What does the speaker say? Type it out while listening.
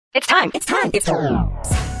It's time. It's time. It's time.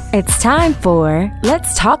 It's time for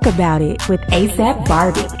Let's Talk About It with ASAP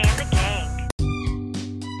Barbie.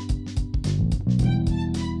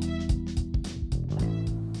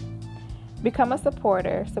 Become a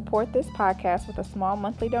supporter. Support this podcast with a small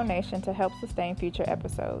monthly donation to help sustain future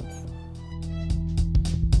episodes.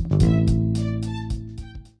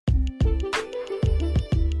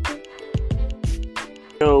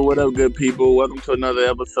 Yo, what up, good people? Welcome to another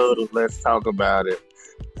episode of Let's Talk About It.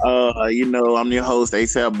 I'm your host,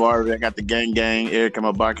 ASAP Barbie. I got the gang, Eric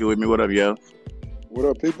Mabaki with me. What up, yo? What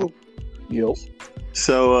up, people? Yo.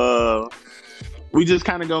 So, we just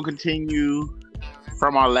kind of gonna continue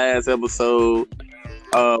from our last episode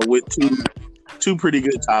with two pretty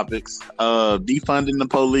good topics: defunding the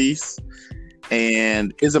police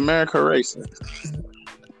and is America racist?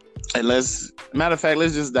 And let's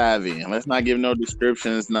just dive in. Let's not give no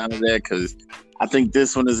descriptions, none of that, because I think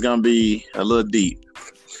this one is gonna be a little deep.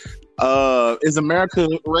 Is America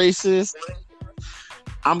racist?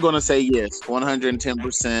 I'm gonna say yes,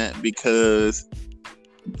 110%, because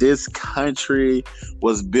this country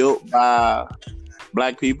was built by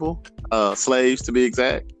Black people, slaves to be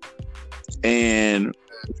exact, and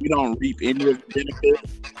if we don't reap any of the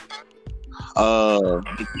benefits,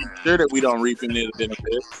 sure that we don't reap any of the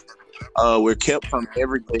benefits. We're kept from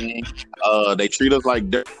everything. They treat us like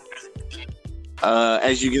dirt.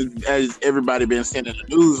 As everybody been seeing in the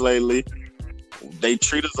news lately, they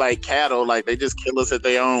treat us like cattle. Like they just kill us at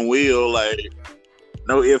their own will. Like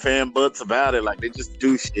no ifs and buts about it. Like they just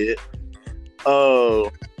do shit.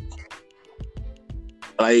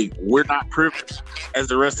 Like we're not privileged as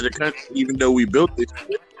the rest of the country, even though we built this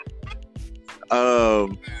shit.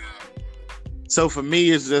 So for me,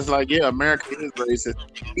 it's just like, yeah, America is racist.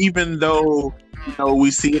 Even though, we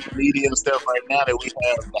see in the media and stuff right now that we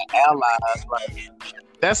have the allies, like,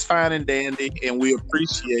 that's fine and dandy, and we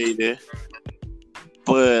appreciate it.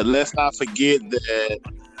 But let's not forget that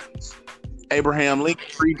Abraham Lincoln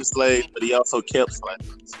freed the slaves, but he also kept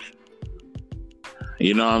slaves.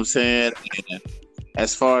 You know what I'm saying? And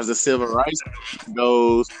as far as the civil rights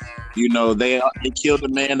goes, they killed a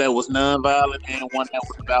man that was nonviolent and one that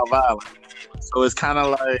was about violence. So it's kind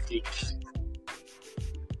of like,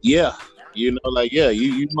 you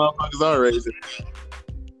motherfuckers are racist.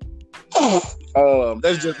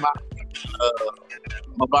 That's just my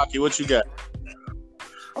Mabaki. What you got?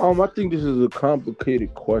 I think this is a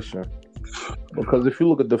complicated question because if you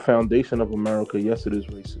look at the foundation of America, yes, it is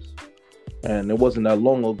racist, and it wasn't that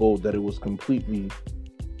long ago that it was completely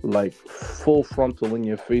like full frontal in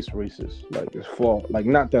your face racist. Like it's far, like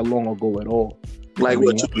not that long ago at all.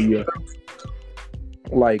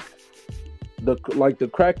 Like the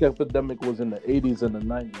crack epidemic was in the 80s and the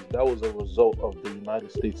 90s. That was a result of the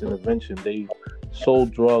United States intervention. They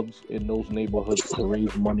sold drugs in those neighborhoods to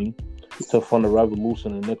raise money to fund a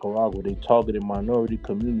revolution in Nicaragua. They targeted minority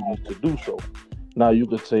communities to do so. Now you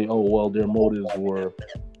could say, oh well, their motives were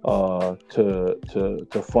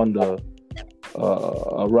to fund a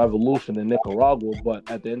revolution in Nicaragua,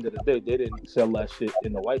 but at the end of the day, they didn't sell that shit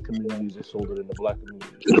in the white communities. They sold it in the Black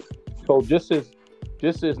communities. So just as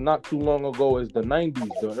not too long ago as the 90s,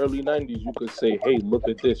 the early 90s, you could say, hey, look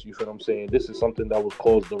at this. You feel what I'm saying? This is something that was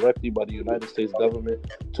caused directly by the United States government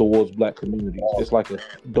towards Black communities. It's like a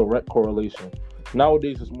direct correlation.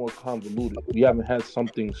 Nowadays, it's more convoluted. We haven't had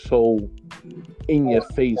something so in your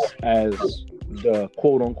face as the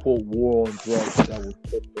quote-unquote war on drugs that was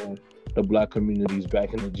put on the Black communities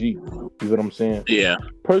back in the G. You know what I'm saying? Yeah.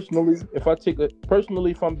 Personally, if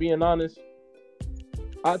I'm being honest,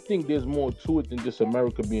 I think there's more to it than just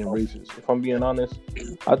America being racist. If I'm being honest,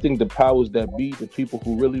 I think the powers that be, the people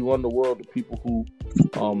who really run the world, the people who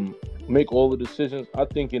make all the decisions, I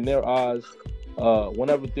think in their eyes,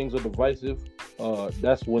 whenever things are divisive,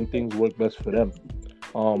 that's when things work best for them.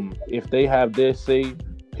 If they have their say,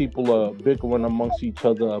 people are bickering amongst each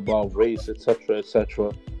other about race, etc.,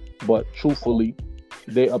 etc. But truthfully,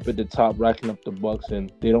 they up at the top racking up the bucks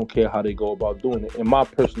and they don't care how they go about doing it, in my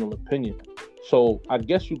personal opinion. So I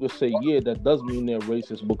guess you could say, yeah, that does mean they're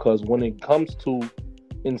racist, because when it comes to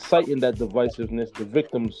inciting that divisiveness, the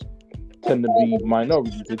victims tend to be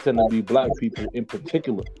minorities. They tend to be Black people, in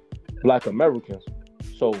particular, Black Americans.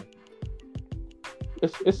 So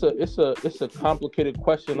it's a complicated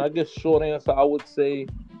question. I guess short answer, I would say,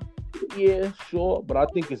 yeah, sure, but I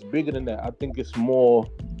think it's bigger than that. I think it's more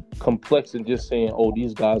complex than just saying, oh,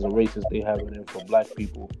 these guys are racist, they have it in for Black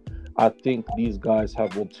people. I think these guys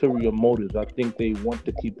have ulterior motives. I think they want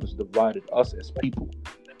to keep us divided, us as people,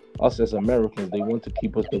 us as Americans. They want to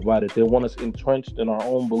keep us divided. They want us entrenched in our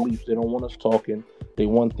own beliefs. They don't want us talking. They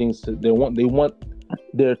want things to. They want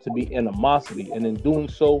there to be animosity. And in doing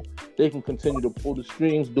so, they can continue to pull the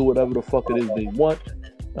strings, do whatever the fuck it is they want.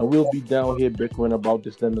 And we'll be down here bickering about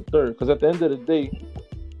this, then the third. Because at the end of the day,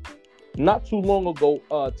 not too long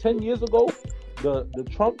ago, 10 years ago, the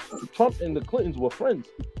Trump and the Clintons were friends.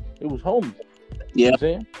 It was homies. You know what I'm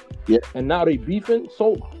saying? Yeah. And now they beefing.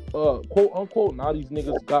 So, quote unquote, now these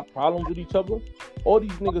niggas got problems with each other. All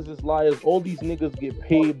these niggas is liars. All these niggas get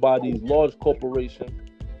paid by these large corporations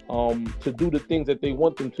to do the things that they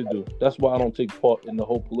want them to do. That's why I don't take part in the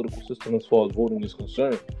whole political system as far as voting is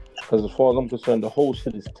concerned. Because as far as I'm concerned, the whole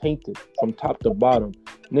shit is tainted from top to bottom.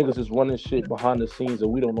 Niggas is running shit behind the scenes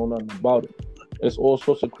and we don't know nothing about it. There's all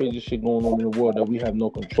sorts of crazy shit going on in the world that we have no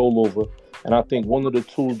control over. And I think one of the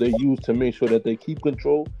tools they use to make sure that they keep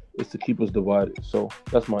control is to keep us divided. So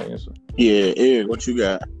that's my answer. Yeah, Ed, what you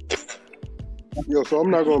got? Yo, so I'm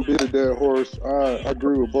not going to beat a dead horse. I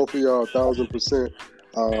agree with both of y'all 1,000%.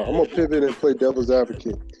 I'm going to pivot and play devil's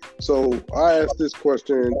advocate. So I asked this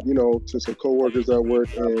question, to some coworkers at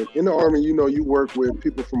work. And in the Army, you work with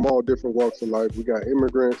people from all different walks of life. We got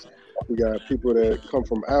immigrants. We got people that come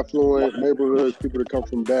from affluent neighborhoods, people that come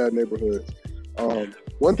from bad neighborhoods.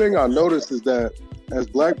 One thing I noticed is that as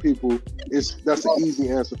Black people, that's an easy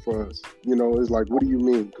answer for us. It's like, what do you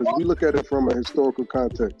mean? Because we look at it from a historical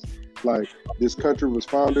context. Like, this country was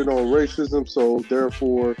founded on racism, so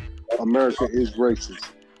therefore America is racist.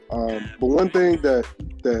 But one thing that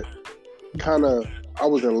kind of I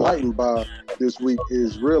was enlightened by this week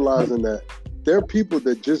is realizing that there are people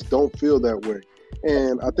that just don't feel that way.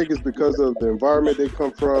 And I think it's because of the environment they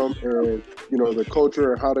come from and, the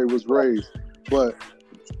culture and how they was raised. But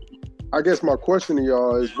I guess my question to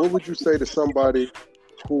y'all is, what would you say to somebody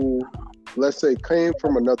who, let's say, came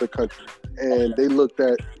from another country and they looked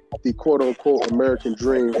at the quote-unquote American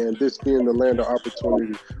dream and this being the land of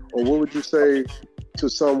opportunity? Or what would you say to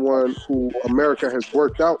someone who America has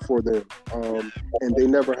worked out for them and they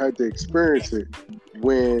never had to experience it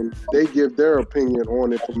when they give their opinion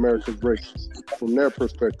on if America's racist from their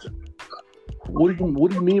perspective? What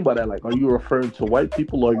do you mean by that? Like, are you referring to white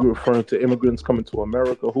people or are you referring to immigrants coming to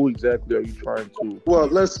America? Who exactly are you trying to? Well,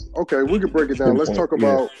 we can break it down. Let's talk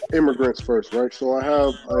about immigrants first, right? So I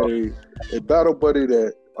have a battle buddy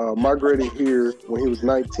that migrated here when he was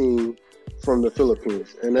 19 from the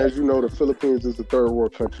Philippines. And as you know, the Philippines is a third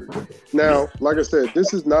world country. Now, like I said,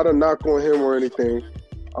 this is not a knock on him or anything,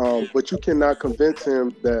 but you cannot convince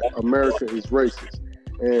him that America is racist.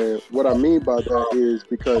 And what I mean by that is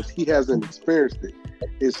because he hasn't experienced it.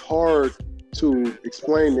 It's hard to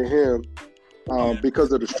explain to him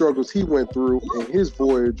because of the struggles he went through in his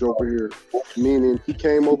voyage over here. Meaning he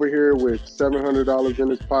came over here with $700 in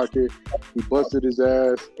his pocket, he busted his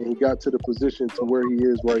ass, and he got to the position to where he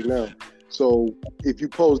is right now. So if you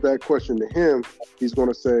pose that question to him, he's going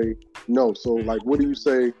to say no. So, like, what do you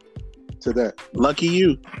say to that? Lucky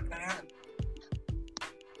you.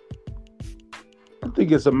 I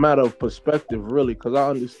think it's a matter of perspective, really, because I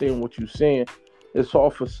understand what you're saying. It's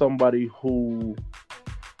hard for somebody who's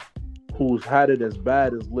had it as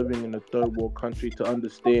bad as living in a third world country to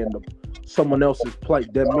understand someone else's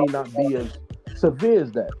plight that may not be as severe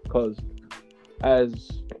as that. Because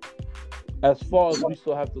as far as we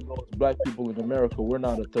still have to go as Black people in America, we're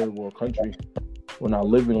not a third world country. We're not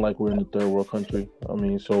living like we're in a third world country. I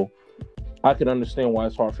mean, so I can understand why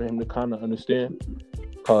it's hard for him to kind of understand.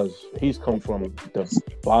 Because he's come from the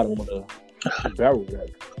bottom of the barrel.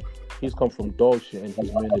 Like, he's come from dog shit and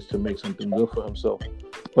he's managed to make something good for himself.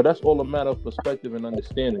 But that's all a matter of perspective and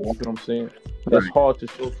understanding. You know what I'm saying? It's hard to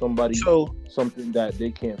show somebody something that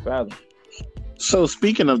they can't fathom. So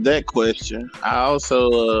speaking of that question, I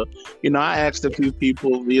also, I asked a few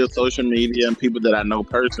people via social media and people that I know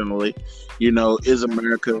personally, is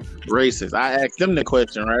America racist? I asked them the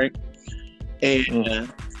question, right?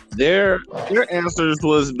 And their answers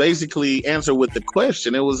was basically answered with the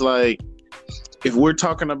question. It was like, if we're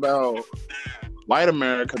talking about white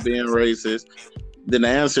America being racist, then the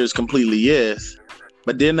answer is completely yes.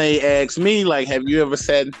 But then they asked me, like, have you ever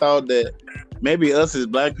sat and thought that maybe us as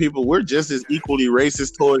Black people, we're just as equally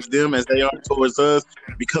racist towards them as they are towards us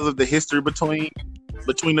because of the history between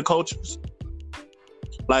the cultures?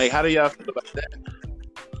 Like, how do y'all feel about that?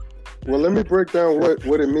 Well, let me break down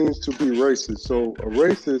what it means to be racist. So a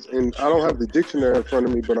racist, and I don't have the dictionary in front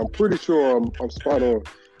of me, but I'm pretty sure I'm spot on.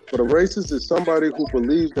 But a racist is somebody who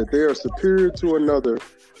believes that they are superior to another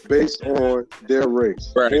based on their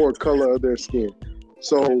race or color of their skin.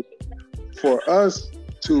 So for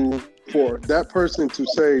that person to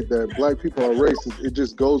say that Black people are racist, it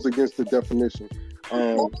just goes against the definition.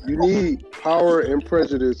 You need power and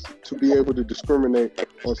prejudice to be able to discriminate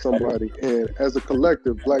on somebody. And as a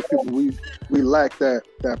collective, Black people, we lack that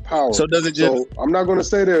power. So does it just? So I'm not going to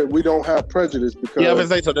say that we don't have prejudice because, Yeah, I was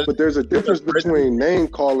gonna say, so but there's a difference between name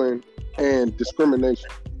calling and discrimination.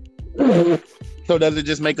 So does it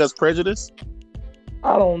just make us prejudiced?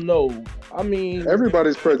 I don't know. I mean,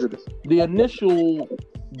 Everybody's prejudiced. the initial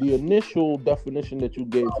definition that you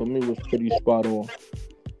gave for me was pretty spot on.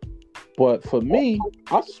 But for me,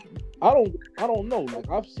 I don't know. Like,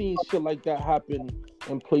 I've seen shit like that happen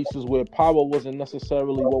in places where power wasn't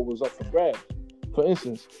necessarily what was up for grabs. For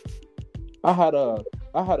instance, I had a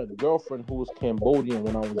girlfriend who was Cambodian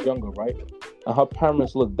when I was younger, right? And her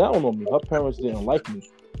parents looked down on me. Her parents didn't like me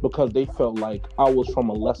because they felt like I was from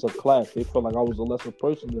a lesser class. They felt like I was a lesser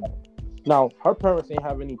person than them. Now, her parents ain't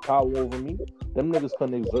have any power over me. Them niggas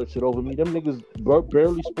couldn't exert shit over me. Them niggas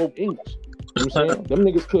barely spoke English. You know what I'm saying? Them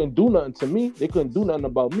niggas couldn't do nothing to me. They couldn't do nothing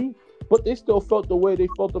about me. But they still felt the way they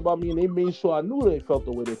felt about me, and they made sure I knew they felt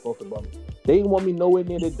the way they felt about me. They didn't want me nowhere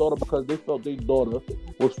near their daughter because they felt their daughter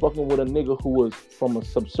was fucking with a nigga who was from a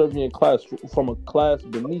subservient class, from a class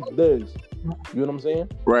beneath theirs. You know what I'm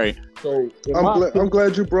saying? Right. So I'm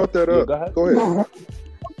glad you brought that up. Yeah, go ahead.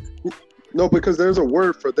 No, because there's a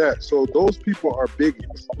word for that. So those people are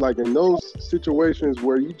bigots. Like in those situations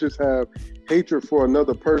where you just have hatred for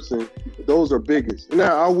another person, those are bigots.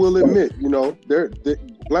 Now, I will admit,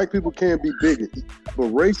 Black people can be bigots, but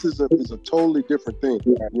racism is a totally different thing.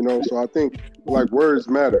 So I think like words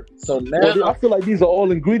matter. So now I feel like these are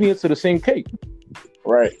all ingredients to the same cake.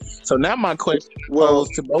 Right. So now my question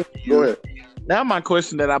posed to both of you. Go ahead. Now my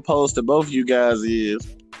question that I pose to both of you guys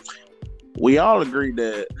is: we all agree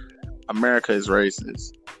that America is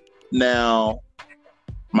racist. Now,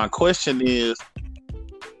 my question is: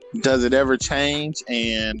 does it ever change?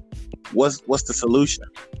 And what's the solution?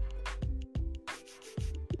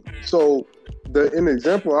 So an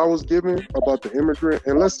example I was given about the immigrant,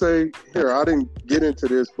 and let's say here, I didn't get into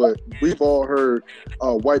this, but we've all heard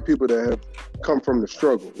white people that have come from the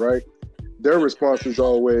struggle, right? Their response is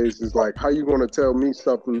always like, how you going to tell me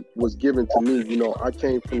something was given to me? I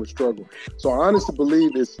came from the struggle. So I honestly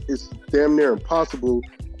believe it's damn near impossible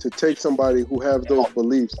to take somebody who has those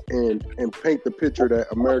beliefs and paint the picture that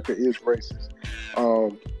America is racist.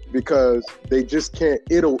 Because they just can't.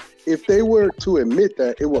 If they were to admit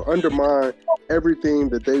that, it will undermine everything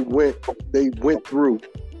that they went through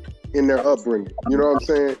in their upbringing. You know what I'm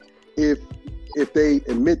saying? If they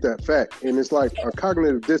admit that fact, and it's like a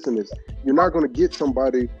cognitive dissonance. You're not going to get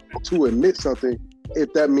somebody to admit something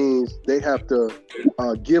if that means they have to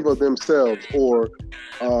give of themselves, or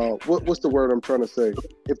what's the word I'm trying to say?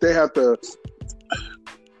 If they have to.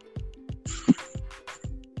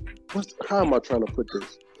 How am I trying to put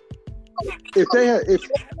this? If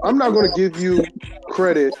I'm not going to give you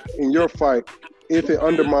credit in your fight if it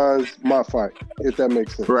undermines my fight, if that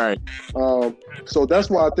makes sense. Right. So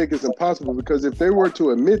that's why I think it's impossible, because if they were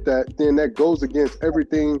to admit that, then that goes against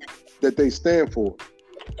everything that they stand for,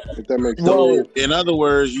 if that makes sense. So, in other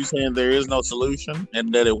words, you saying there is no solution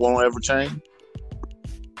and that it won't ever change?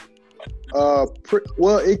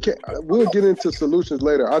 It can. We'll get into solutions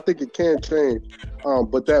later. I think it can change,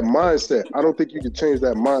 but that mindset, I don't think you can change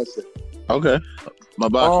that mindset. Okay,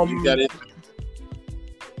 you got it.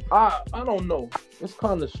 I don't know. It's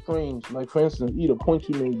kind of strange. Like, for instance, the point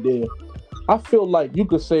you made there, I feel like you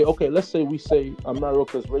could say, okay, let's say we say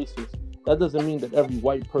America's racist. That doesn't mean that every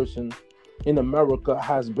white person in America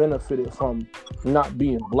has benefited from not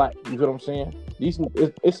being black. You know what I'm saying?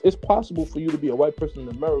 It's possible for you to be a white person in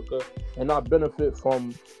America and not benefit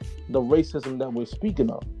from the racism that we're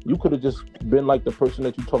speaking of. You could have just been like the person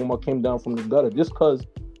that you're talking about, came down from the gutter. Just because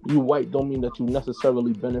you white don't mean that you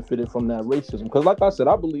necessarily benefited from that racism. Because like I said,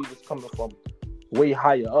 I believe it's coming from way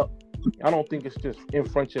higher up. I don't think it's just in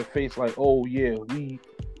front of your face like, oh yeah,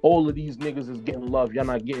 all of these niggas is getting love, y'all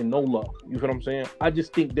not getting no love. You know what I'm saying? I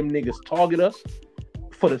just think them niggas target us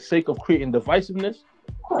for the sake of creating divisiveness,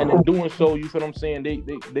 and in doing so, you know what I'm saying,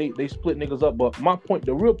 they split niggas up. But my point,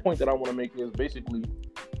 the real point that I want to make is basically,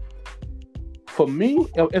 for me,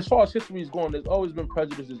 as far as history is going, there's always been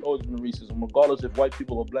prejudice, there's always been racism, regardless if white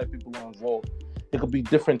people or black people are involved. It could be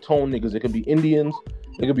different tone niggas, it could be Indians,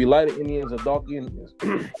 it could be lighter Indians or darker Indians.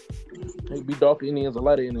 It could be darker Indians or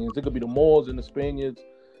lighter Indians, it could be the Moors and the Spaniards,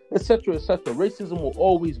 etc., etc. Racism will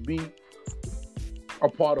always be a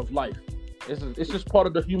part of life. It's just part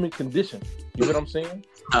of the human condition. You know what I'm saying?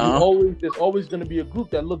 There's always going to be a group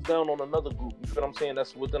that looks down on another group. You know what I'm saying?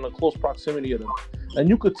 That's within a close proximity of them. And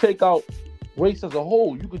you could take out race as a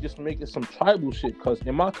whole. You could just make it some tribal shit. Because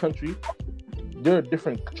in my country, there are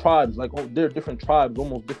different tribes. There are different tribes,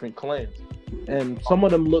 almost different clans. And some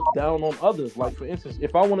of them look down on others. Like, for instance,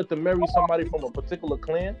 if I wanted to marry somebody from a particular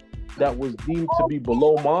clan that was deemed to be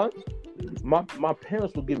below mine, my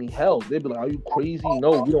parents would give me hell. They'd be like, "Are you crazy?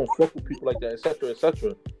 No, we don't fuck with people like that, etc.,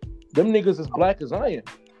 etc." Them niggas as black as I am.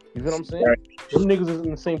 You feel what I'm saying? Right. Them niggas is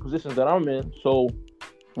in the same positions that I'm in. So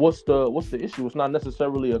what's the issue? It's not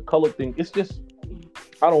necessarily a color thing. It's just,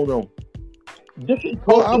 I don't know. Different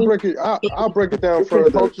cultures, I'll break it down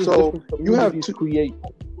further. cultures, So you have to create.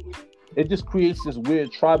 It just creates this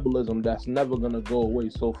weird tribalism that's never gonna go away.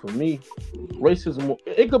 So for me, racism,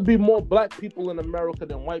 it could be more black people in America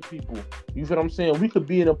than white people. You feel what I'm saying? We could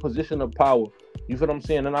be in a position of power. You feel what I'm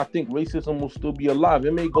saying? And I think racism will still be alive.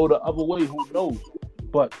 It may go the other way, who knows?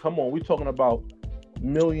 But come on, we're talking about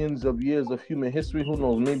millions of years of human history. Who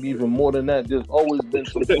knows? Maybe even more than that. There's always been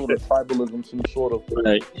some sort of tribalism, some sort of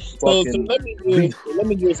right. So let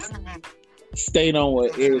me just state on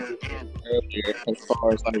what Eric said earlier, as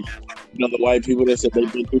far as like, the white people that said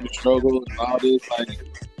they've been through the struggle and all this. Like,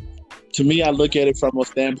 to me, I look at it from a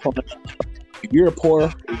standpoint: if you're a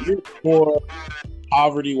poor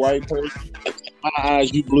poverty white person, in my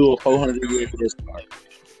eyes, you blew a 400-year head start.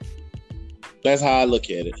 That's how I look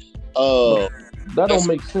at it. That don't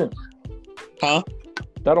make sense. Huh?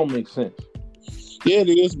 That don't make sense. Yeah, it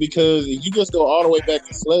is, because if you just go all the way back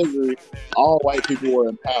to slavery, all white people were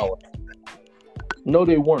in power. No,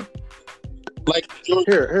 they weren't. Like,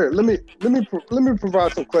 Here. Let me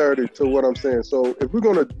provide some clarity to what I'm saying. So if we're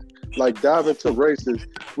gonna dive into races,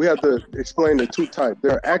 we have to explain the two types.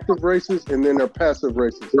 There are active races and then there are passive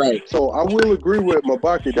races. Right. So I will agree with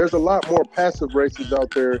Mabaki. There's a lot more passive races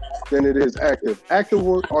out there than it is active. Active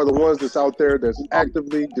are the ones that's out there that's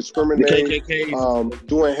actively discriminating,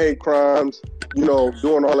 doing hate crimes, doing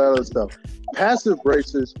all that other stuff. Passive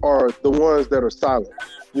races are the ones that are silent.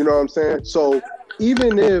 You know what I'm saying? So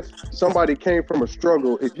even if somebody came from a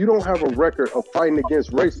struggle, if you don't have a record of fighting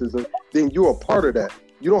against racism, then you're a part of that.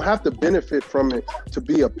 You don't have to benefit from it to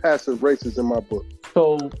be a passive racist in my book.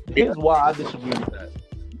 So here's why I disagree with that.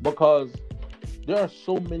 Because there are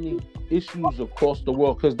so many issues across the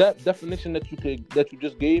world. Because that definition that you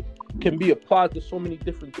just gave can be applied to so many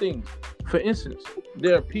different things. For instance,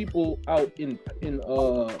 there are people out in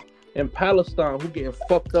Palestine who getting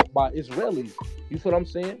fucked up by Israelis. You feel what I'm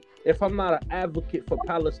saying? If I'm not an advocate for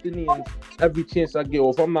Palestinians every chance I get,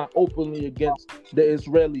 or if I'm not openly against the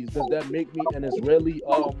Israelis, does that make me an Israeli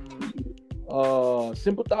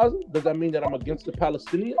sympathizer? Does that mean that I'm against the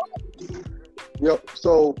Palestinians? Yep.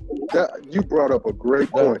 So that you brought up a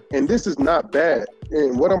great point, and this is not bad.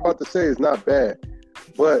 And what I'm about to say is not bad,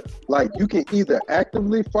 but you can either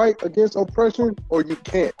actively fight against oppression or you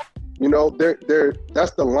can't.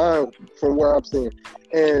 That's the line from where I'm saying.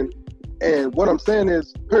 And what I'm saying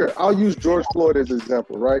is, here, I'll use George Floyd as an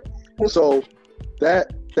example, right? So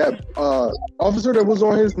that officer that was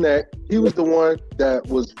on his neck, he was the one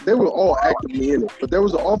they were all actively in it, but there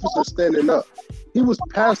was an officer standing up. He was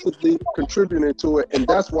passively contributing to it, and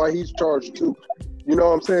that's why he's charged too. You know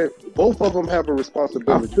what I'm saying? Both of them have a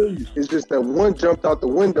responsibility. I feel you. It's just that one jumped out the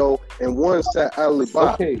window and one sat idly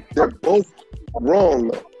by. Okay. They're both wrong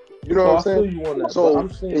though. You know what I'm saying? I feel you on that, so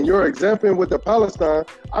in your example with the Palestine,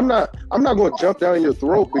 I'm not going to jump down your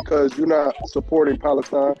throat because you're not supporting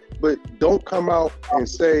Palestine, but don't come out and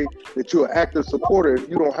say that you're an active supporter if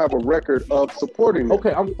you don't have a record of supporting them.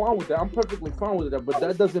 Okay, I'm fine with that. I'm perfectly fine with that, but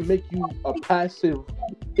that doesn't make you a passive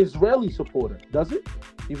Israeli supporter, does it?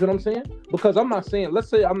 You feel what I'm saying? Because let's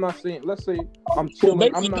say I'm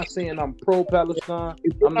chilling. I'm not saying I'm pro-Palestine.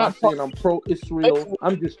 I'm not saying I'm pro-Israel.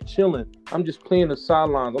 I'm just chilling. I'm just playing the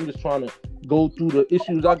sidelines. I'm just trying to go through the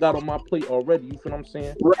issues I got on my plate already. You feel what I'm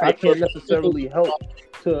saying? Right. I can't necessarily help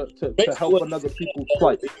to help another people's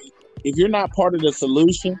plight. If you're not part of the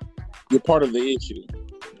solution, you're part of the issue.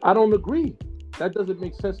 I don't agree. That doesn't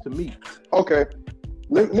make sense to me. Okay.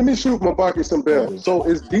 Let me shoot Mabaki some bells. So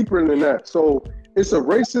it's deeper than that. So it's a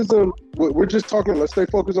racism. We're just talking, let's stay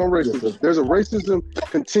focused on racism. Yes, there's a racism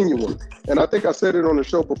continuum. And I think I said it on the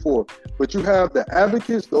show before. But you have the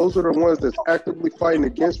advocates. Those are the ones that's actively fighting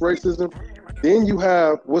against racism. Then you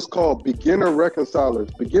have what's called beginner reconcilers.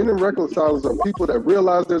 Beginner reconcilers are people that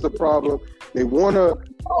realize there's a problem. They want to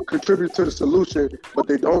contribute to the solution, but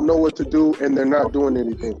they don't know what to do and they're not doing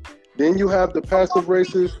anything. Then you have the passive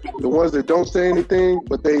racists, the ones that don't say anything,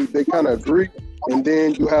 but they kind of agree. And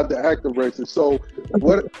then you have the active racists. So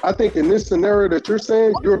what I think in this scenario that you're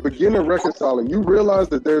saying, you're a beginner reconciler. You realize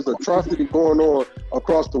that there's atrocity going on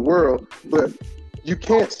across the world, but you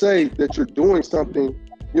can't say that you're doing something,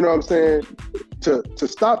 you know what I'm saying, to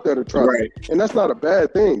stop that atrocity. Right. And that's not a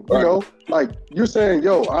bad thing. Right. You know, like you're saying,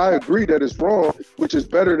 yo, I agree that it's wrong, which is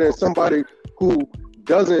better than somebody who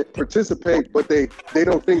doesn't participate, but they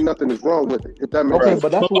don't think nothing is wrong with it. If that makes Okay, sense.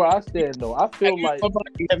 but that's where I stand though. I feel like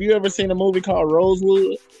have you ever seen a movie called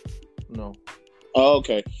Rosewood? no. Oh,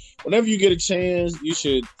 okay. Whenever you get a chance, you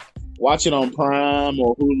should watch it on Prime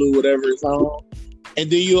or Hulu, whatever it's on,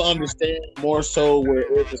 and then you'll understand more so where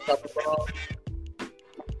Eric is coming from.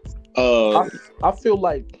 I feel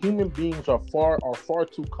like human beings are far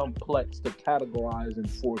too complex to categorize in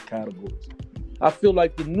 4 categories. I feel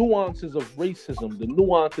like the nuances of racism, the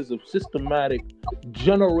nuances of systematic,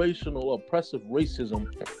 generational, oppressive racism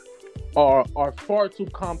are far too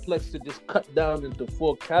complex to just cut down into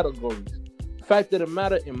 4 categories. Fact of the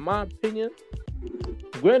matter, in my opinion,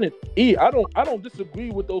 granted, I don't disagree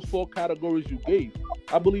with those 4 categories you gave.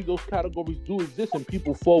 I believe those categories do exist and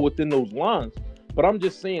people fall within those lines. But I'm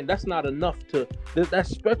just saying that's not enough that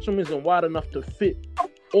spectrum isn't wide enough to fit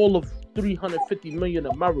all of 350 million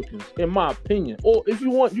Americans, in my opinion. Or if you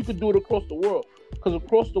want, you could do it across the world. Because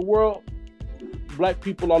across the world, black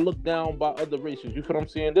people are looked down by other races. You feel what I'm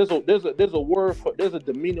saying? There's a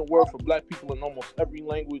demeaning word for black people in almost every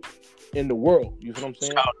language in the world. You feel what I'm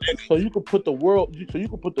saying? So you could put the world in it. You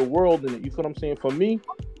feel what I'm saying? For me,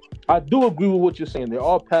 I do agree with what you're saying. They're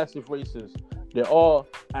all passive racists. They're all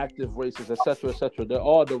active racists, etc., etc. They're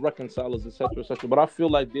all the reconcilers, etc., etc. But I feel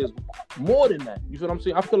like there's more than that. You feel what I'm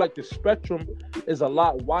saying? I feel like the spectrum is a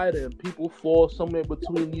lot wider, and people fall somewhere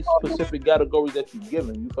between these specific categories that you're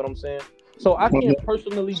given. You feel what I'm saying? So I can't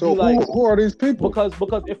personally be like, who are these people? Because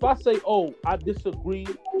if I say, oh, I disagree,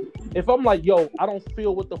 if I'm like, yo, I don't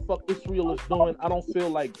feel what the fuck Israel is doing, I don't feel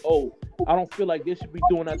like they should be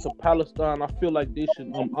doing that to Palestine. I feel like they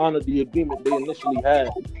should honor the agreement they initially had.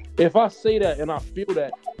 If I say that and I feel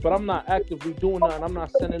that, but I'm not actively doing that, and I'm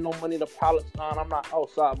not sending no money to Palestine, I'm not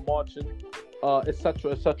outside marching,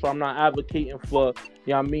 etc., etc. I'm not advocating for,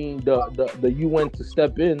 the UN to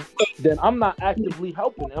step in, then I'm not actively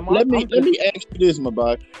helping. Let me ask you this,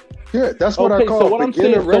 Mabak. Yeah, that's what I call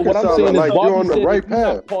beginner reconciler. Like you're on the right path.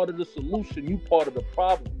 You're not part of the solution, you part of the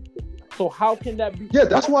problem. So how can that be? Yeah,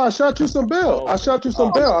 that's why I shot you some bail.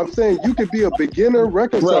 I'm saying you could be a beginner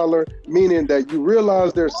reconciler, meaning that you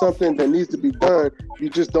realize there's something that needs to be done. You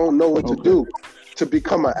just don't know what to do to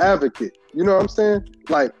become an advocate. You know what I'm saying?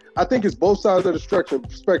 Like, I think it's both sides of the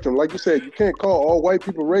spectrum. Like you said, you can't call all white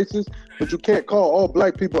people racist, but you can't call all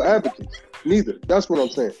black people advocates. Neither. That's what I'm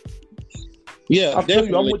saying. Yeah, I feel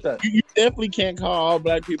you. I'm with that. You definitely can't call all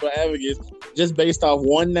black people advocates just based off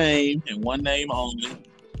one name and one name only.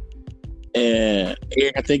 And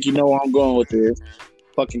Eric, I think you know where I'm going with this.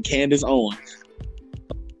 Fucking Candace Owens.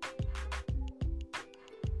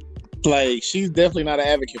 Like, she's definitely not an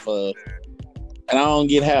advocate for us. And I don't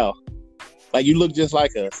get how. Like, you look just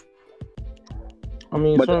like us. I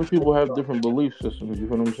mean, certain people have different belief systems, you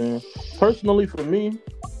know what I'm saying? Personally, for me,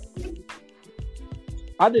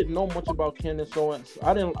 I didn't know much about Candace Owens.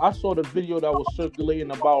 I saw the video that was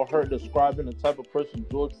circulating about her describing the type of person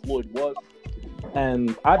George Floyd was.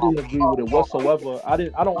 And I didn't agree with it whatsoever. I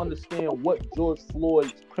don't understand what George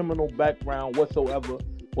Floyd's criminal background whatsoever,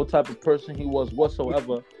 what type of person he was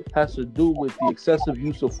whatsoever, has to do with the excessive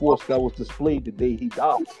use of force that was displayed the day he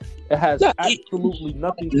died. It has absolutely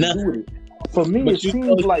nothing to do with it. For me, it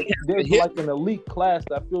seems like there's like an elite class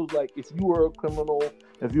that feels like if you were a criminal,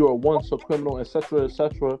 if you were once a criminal, etc.,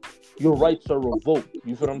 your rights are revoked.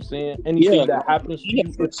 You feel what I'm saying? Anything that happens to you,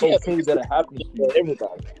 it's okay that it happens to you.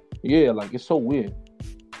 Everybody. Yeah, like, it's so weird.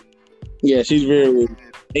 Yeah, she's very weird.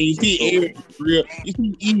 And you see Eric real. You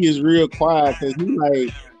see E is real quiet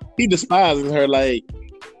because he despises her. Like,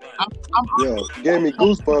 gave me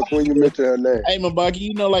goosebumps when you mentioned her name. Hey, Mabaki,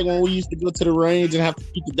 you know, like when we used to go to the range and have to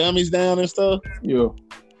keep the dummies down and stuff. Yeah,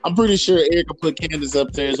 I'm pretty sure Eric will put Candace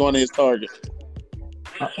up there as one of his targets.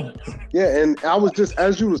 Yeah, and I was just,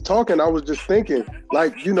 as you was talking, I was just thinking,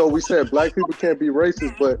 like, you know, we said black people can't be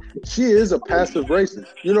racist, but she is a passive racist.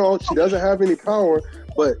 You know, she doesn't have any power,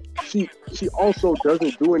 but she also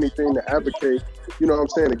doesn't do anything to advocate, you know what I'm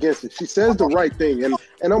saying, against it. She says the right thing, and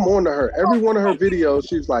I'm on to her. Every one of her videos,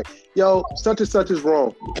 she's like, yo, such and such is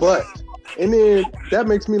wrong, but, and then that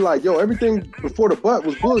makes me like, yo, everything before the but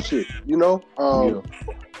was bullshit, you know?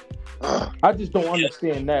 I just don't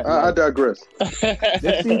understand that. I digress.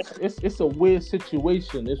 It's a weird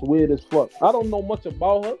situation. It's weird as fuck. I don't know much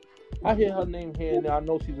about her. I hear her name here and there. I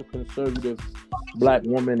know she's a conservative black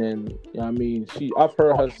woman, and I mean, I've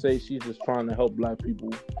heard her say she's just trying to help black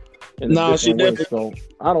people in a different way. So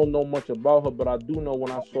I don't know much about her, but I do know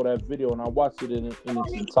when I saw that video and I watched it in its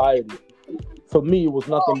entirety. For me, it was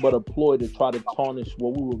nothing but a ploy to try to tarnish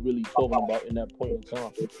what we were really talking about in that point in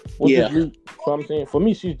time. So I'm saying, for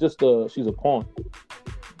me, she's a pawn.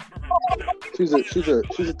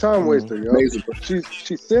 She's a time waster, yo. Basically.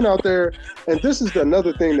 She's sitting out there, and this is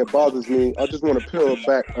another thing that bothers me. I just want to peel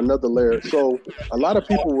back another layer. So a lot of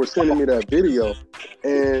people were sending me that video,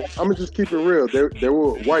 and I'm gonna just keep it real. They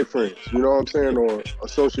were white friends, you know what I'm saying, or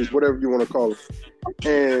associates, whatever you want to call them.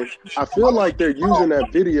 And I feel like they're using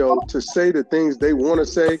that video to say the things they want to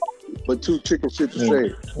say, but too chicken shit to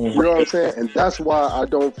say. You know what I'm saying? And that's why I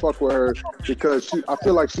don't fuck with her, because I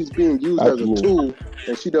feel like she's being used as a tool,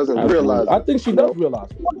 and she doesn't realize it. I think she does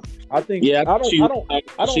realize it. I think. Yeah, I don't see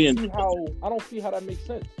how that makes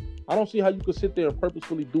sense. I don't see how you could sit there and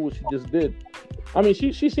purposefully do what she just did. I mean,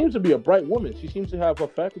 she seems to be a bright woman. She seems to have her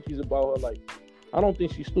faculties about her. Like, I don't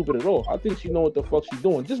think she's stupid at all. I think she know what the fuck she's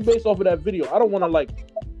doing. Just based off of that video. I don't want to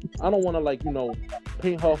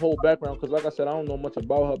paint her whole background, because like I said, I don't know much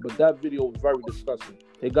about her, but that video was very disgusting.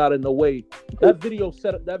 It got in the way. That video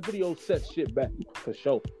set shit back for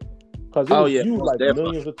sure. Because it was viewed like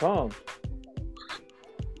millions of times.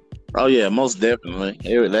 Oh yeah, most definitely.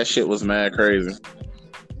 That shit was mad crazy.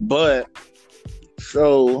 But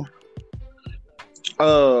so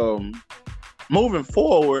moving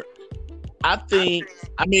forward, I mean,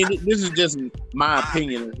 this is just my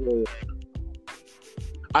opinion as well.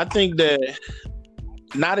 I think that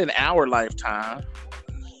not in our lifetime,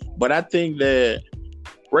 but I think that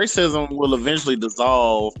racism will eventually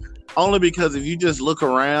dissolve, only because if you just look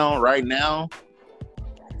around right now,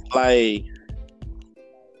 like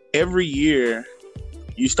every year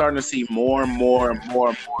you're starting to see more and more and more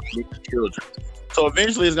and more children. So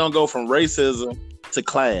eventually it's going to go from racism to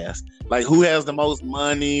class. Like who has the most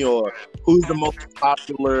money or who's the most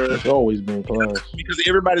popular. It's always been class. Because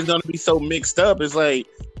everybody's going to be so mixed up. It's like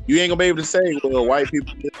you ain't going to be able to say, well, white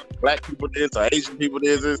people this, black people this, or Asian people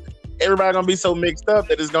this. Everybody's going to be so mixed up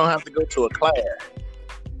that it's going to have to go to a class.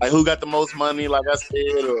 Like who got the most money, like I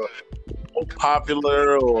said, or most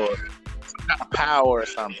popular, or some kind of power or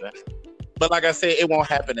something. But like I said, it won't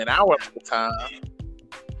happen in our time.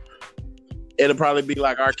 It'll probably be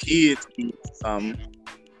like our kids do something.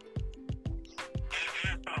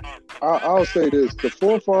 I'll say this: the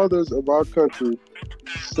forefathers of our country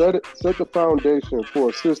set the foundation for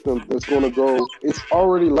a system that's going to go. It's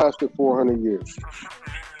already lasted 400 years.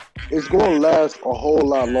 It's going to last a whole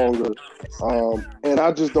lot longer, and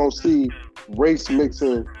I just don't see race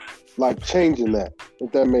mixing like changing that.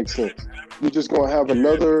 If that makes sense, you're just going to have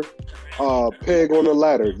another peg on the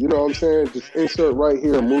ladder. You know what I'm saying? Just insert right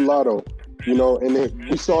here, mulatto. You know, and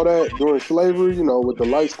we saw that during slavery, you know, with the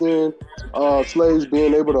light-skinned slaves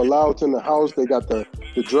being able to allow it in the house. They got the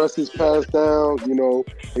dresses passed down, you know.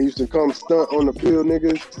 They used to come stunt on the field,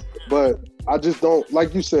 niggas. But I just don't,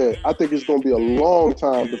 like you said, I think it's going to be a long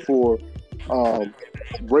time before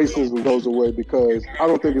racism goes away, because I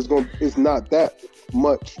don't think it's not that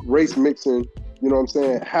much race mixing, you know what I'm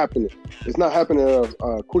saying, happening. It's not happening at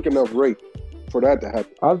a quick enough rate for that to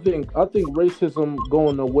happen. I think racism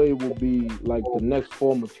going away will be like the next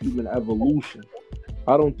form of human evolution.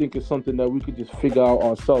 I don't think it's something that we could just figure out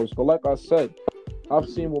ourselves. But like I said, I've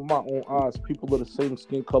seen with my own eyes, people of the same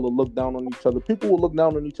skin color look down on each other. People will look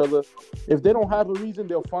down on each other. If they don't have a reason,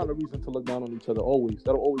 they'll find a reason to look down on each other. Always.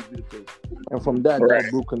 That'll always be the case. And from that,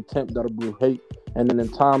 that'll brew contempt, that'll brew hate. And then in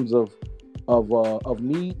times of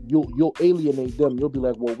need, you'll alienate them. You'll be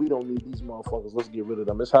like, well, we don't need these motherfuckers. Let's get rid of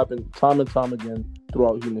them. It's happened time and time again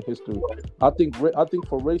throughout human history. I think for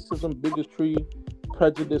racism, bigotry,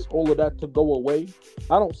 prejudice, all of that to go away,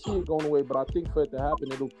 I don't see it going away, but I think for it to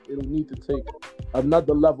happen, it'll need to take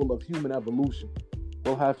another level of human evolution.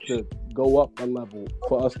 We'll have to go up a level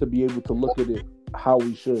for us to be able to look at it how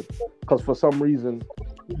we should. Because for some reason,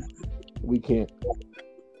 we can't.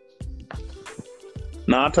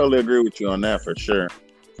 No, I totally agree with you on that for sure.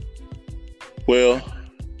 Well,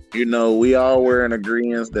 you know, we all were in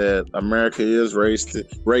agreement that America is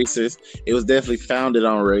racist. It was definitely founded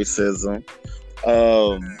on racism.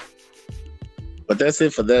 But that's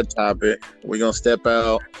it for that topic. We're going to step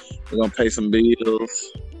out. We're going to pay some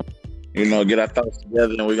bills. You know, get our thoughts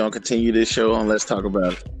together, and we're going to continue this show on Let's Talk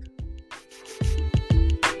About It.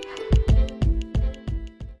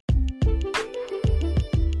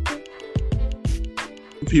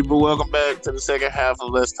 People, welcome back to the second half of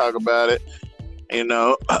Let's Talk About It. You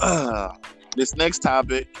know, this next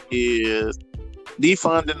topic is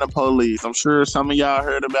defunding the police. I'm sure some of y'all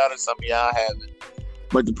heard about it, some of y'all haven't.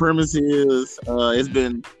 But the premise is, it's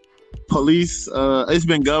been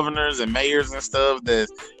governors and mayors and stuff that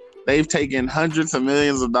they've taken hundreds of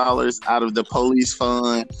millions of dollars out of the police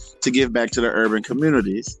fund to give back to the urban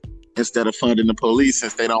communities instead of funding the police,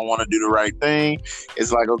 since they don't want to do the right thing.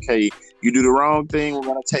 It's like, okay, you do the wrong thing, we're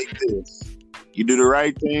going to take this. You do the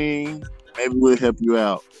right thing, maybe we'll help you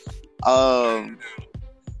out.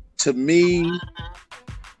 To me,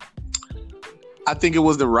 I think it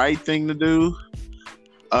was the right thing to do.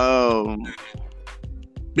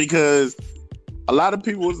 Because a lot of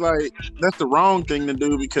people was like, that's the wrong thing to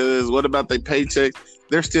do, because what about their paychecks?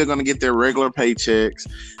 They're still going to get their regular paychecks.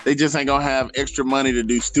 They just ain't going to have extra money to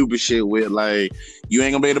do stupid shit with. Like, you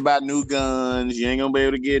ain't going to be able to buy new guns. You ain't going to be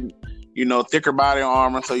able to get, thicker body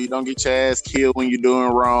armor so you don't get your ass killed when you're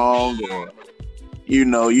doing wrong. Or, you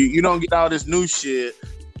don't get all this new shit.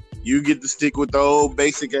 You get to stick with the old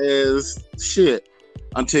basic ass shit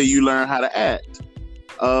until you learn how to act.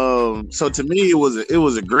 So to me, it was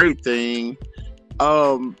a great thing.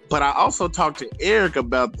 But I also talked to Eric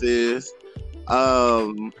about this. We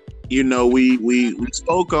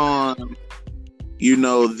spoke on,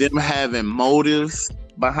 them having motives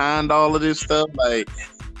behind all of this stuff. Like,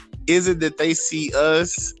 is it that they see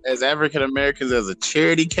us as African Americans as a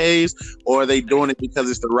charity case, or are they doing it because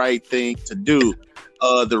it's the right thing to do?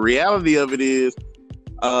 The reality of it is,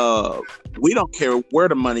 we don't care where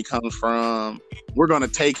the money comes from. We're going to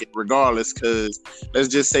take it regardless, because let's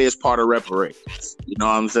just say it's part of reparations. You know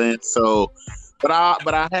what I'm saying? So, but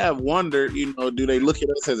I have wondered, do they look at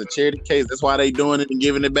us as a charity case? That's why they doing it and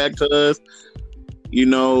giving it back to us,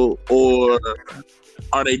 or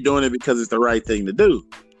are they doing it because it's the right thing to do?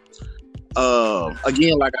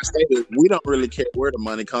 Again, like I stated, we don't really care where the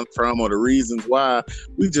money comes from or the reasons why.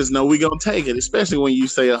 We just know we're going to take it, especially when you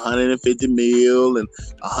say 150 mil and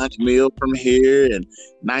 100 mil from here and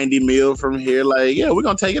 90 mil from here. Like, yeah, we're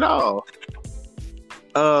going to take it all.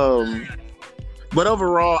 But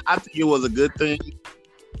overall, I think it was a good thing,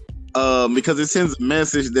 because it sends a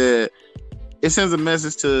message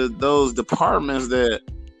to those departments that,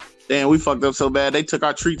 damn, we fucked up so bad, they took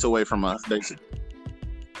our treats away from us, basically.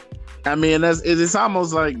 I mean, it's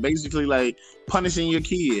almost like basically like punishing your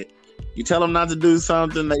kid. You tell them not to do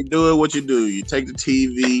something, they do it. What you do? You take the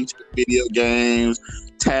TV, video games,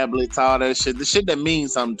 tablets, all that shit. The shit that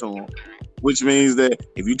means something to them. Which means that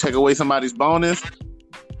if you take away somebody's bonus,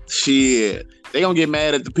 shit, they gonna get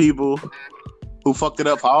mad at the people who fucked it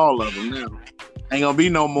up for all of them now. Ain't gonna be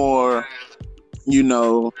no more,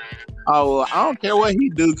 oh, well, I don't care what he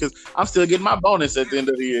do, because I'm still getting my bonus at the end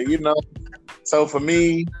of the year, So for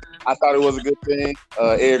me, I thought it was a good thing.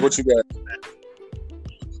 Eric, what you got?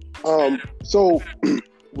 So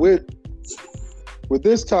with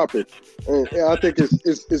this topic, and I think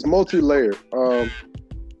it's multi-layered.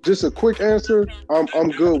 Just a quick answer,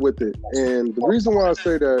 I'm good with it. And the reason why I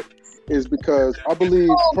say that is because I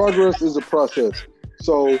believe progress is a process.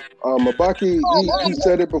 So Mabaki, he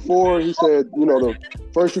said it before. He said,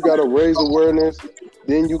 first you got to raise awareness.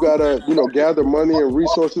 Then you got to, gather money and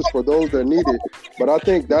resources for those that need it. But I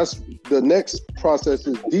think that's the next process,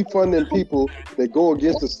 is defunding people that go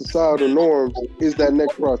against the societal norms is that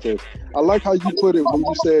next process. I like how you put it when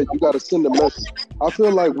you said you got to send a message. I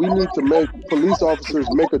feel like we need to make police officers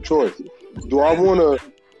make a choice. Do I want to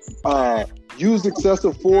use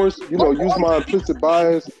excessive force, use my implicit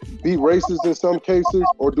bias, be racist in some cases,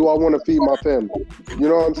 or do I want to feed my family? You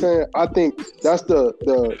know what I'm saying? I think that's the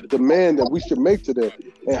demand that we should make to them.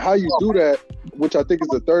 And how you do that, which I think is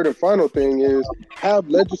the third and final thing, is have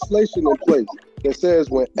legislation in place that says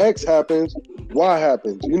when X happens, Y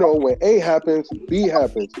happens. When A happens, B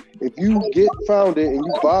happens. If you get founded and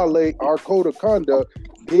you violate our code of conduct,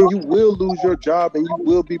 then you will lose your job and you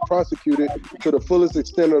will be prosecuted to the fullest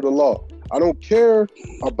extent of the law. I don't care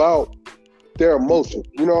about their emotion.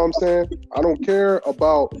 You know what I'm saying? I don't care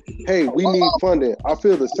about, hey, we need funding. I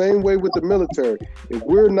feel the same way with the military. If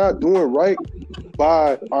we're not doing right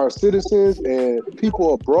by our citizens and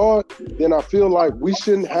people abroad, then I feel like we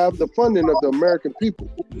shouldn't have the funding of the American people.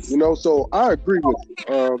 So I agree with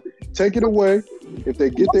you. Take it away. If they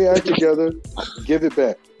get their act together, give it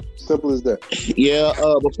back. Simple as that. Yeah,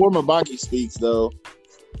 before Mabaki speaks, though,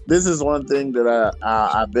 this is one thing that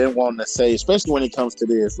I've been wanting to say, especially when it comes to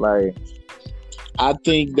this. Like, I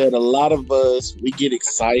think that a lot of us, we get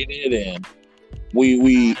excited and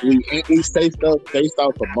we stay stuck based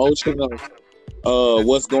off emotion of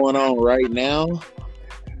what's going on right now.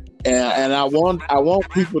 And I want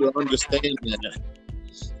people to understand that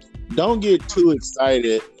don't get too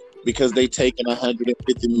excited because they taking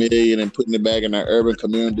 150 million and putting it back in our urban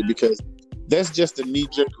community, because that's just a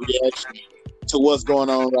knee-jerk reaction to what's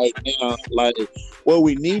going on right now. Like, what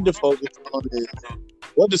we need to focus on is,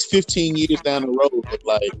 what does 15 years down the road look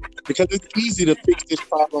like? Because it's easy to fix this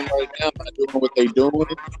problem right now by doing what they're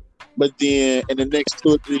doing, but then in the next 2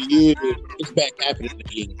 or 3 years, it's back happening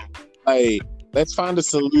again. Like, let's find a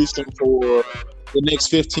solution for the next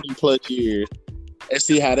 15 plus years and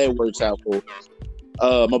see how that works out for us.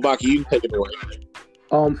 Mabaki, you can take it away.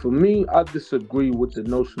 For me, I disagree with the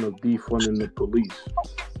notion of defunding the police.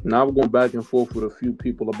 Now I'm going back and forth with a few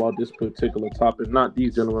people about this particular topic, not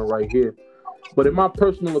these gentlemen right here. But in my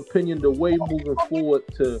personal opinion, the way moving forward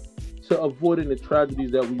to avoiding the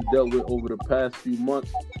tragedies that we've dealt with over the past few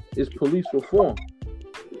months is police reform.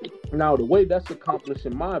 Now, the way that's accomplished,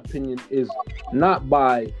 in my opinion, is not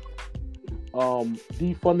by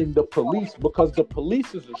defunding the police, because the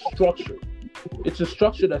police is a structure. It's a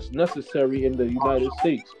structure that's necessary in the United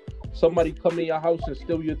States. Somebody come in your house and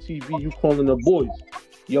steal your TV, you calling the boys.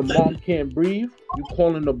 Your mom can't breathe, you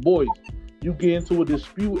calling the boys. You get into a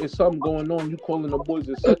dispute and something going on, you calling the boys,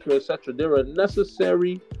 etc., etc. They're a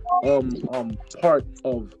necessary part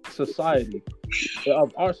of society,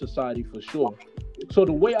 of our society for sure. So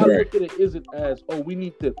the way I look at it isn't as, oh, we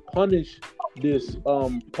need to punish this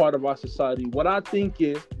part of our society. What I think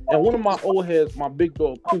is, and one of my old heads, my big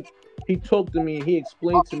dog Coop, he talked to me and he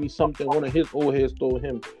explained to me something one of his old heads told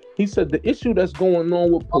him. He said the issue that's going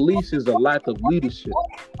on with police is a lack of leadership.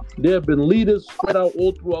 There have been leaders spread out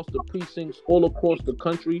all throughout the precincts, all across the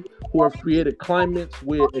country, who have created climates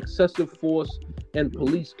where excessive force and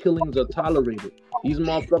police killings are tolerated. These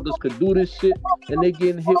motherfuckers could do this shit and they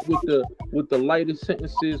getting hit with the lightest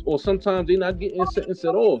sentences, or sometimes they're not getting sentenced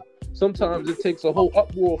at all. Sometimes it takes a whole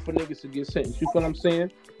uproar for niggas to get sentenced. You feel what I'm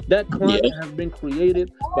saying? That climate has been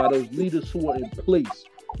created by those leaders who are in place.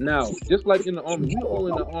 Now, just like in the army, we all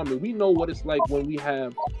in the army, we know what it's like when we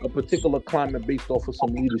have a particular climate based off of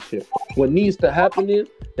some leadership. What needs to happen is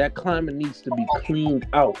that climate needs to be cleaned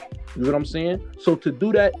out. You know what I'm saying? So to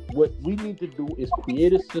do that, what we need to do is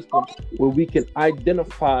create a system where we can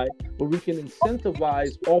identify, where we can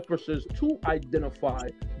incentivize officers to identify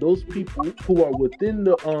those people who are within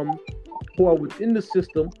the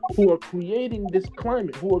system, who are creating this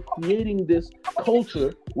climate, who are creating this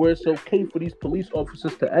culture where it's okay for these police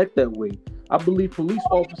officers to act that way. I believe police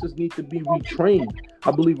officers need to be retrained.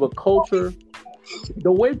 I believe a culture,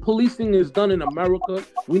 the way policing is done in America,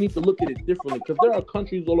 we need to look at it differently, because there are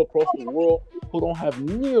countries all across the world who don't have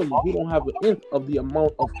an inch of the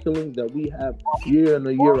amount of killings that we have year in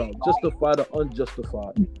and year out, justified or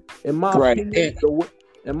unjustified. In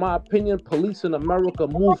my opinion, police in America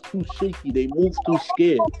move too shaky. They move too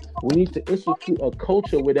scared. We need to institute a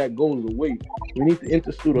culture where that goes away. We need to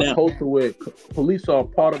institute a culture where police are a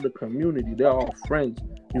part of the community. They're our friends.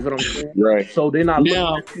 You know what I'm saying? Right. So they're not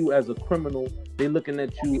looking at you as a criminal. They're looking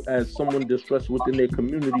at you as someone distressed within their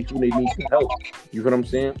community who they need to help. You know what I'm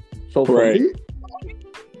saying? So for me,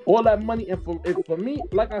 all that money, and for me,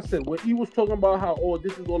 like I said, when he was talking about how, oh,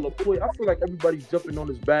 this is all a ploy, I feel like everybody's jumping on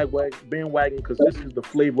this bandwagon because this is the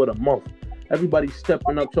flavor of the month. Everybody's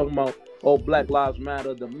stepping up, talking about, oh, Black Lives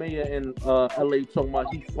Matter. The mayor in LA talking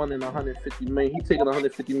about he funding $150 million. He taking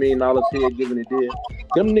 $150 million here, giving it there.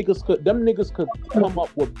 Them niggas could come up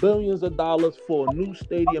with billions of dollars for a new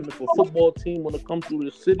stadium and for a football team when it comes through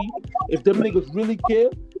the city. If them niggas really care,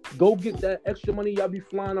 go get that extra money y'all be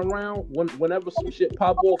flying around. Whenever some shit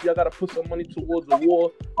pop off, y'all gotta put some money towards the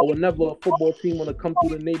war, or whenever a football team wanna come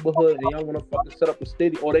through the neighborhood and y'all wanna fucking set up a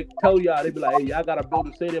stadium, or they tell y'all, they be like, hey, y'all gotta build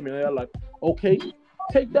a stadium, and y'all like, okay,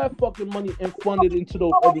 take that fucking money and fund it into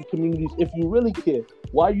those other communities if you really care.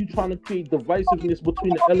 Why are you trying to create divisiveness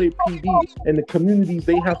between the LAPD and the communities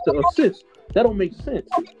they have to assist? That don't make sense.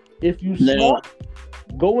 If you smart,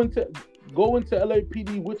 go into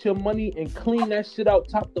LAPD with your money and clean that shit out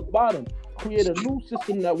top to bottom. Create a new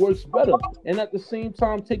system that works better. And at the same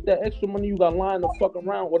time, take that extra money you got lying the fuck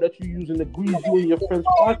around, or that you using to grease you in your friends'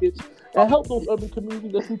 pockets, and help those urban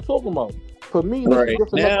communities that you're talking about. For me, this is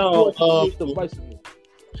just another divisiveness.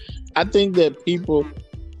 I think that people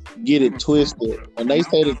get it twisted when they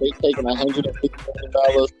say that they're taking $150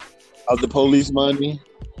 million of the police money.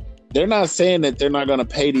 They're not saying that they're not going to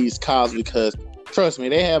pay these cops, because trust me,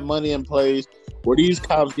 they have money in place where these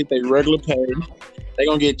cops get their regular pay. They're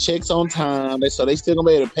going to get checks on time, so they still going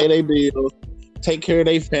to be able to pay their bills, take care of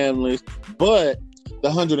their families. But the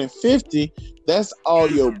 $150, that's all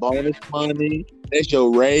your bonus money. That's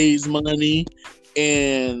your raise money.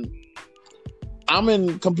 And I'm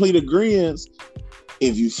in complete agreement.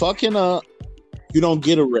 If you fucking up, you don't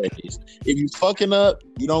get a raise. If you fucking up,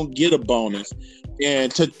 you don't get a bonus.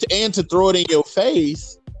 And to throw it in your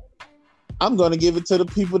face, I'm gonna give it to the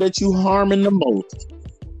people that you harming the most.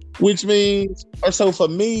 Which means, or so for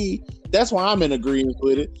me, that's why I'm in agreement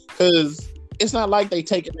with it. Because it's not like they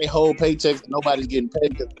taking their whole paychecks and nobody's getting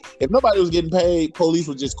paid. If nobody was getting paid, police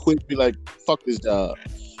would just quit and be like, fuck this job.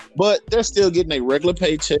 But they're still getting their regular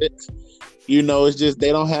paychecks. You know, it's just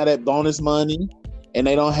they don't have that bonus money and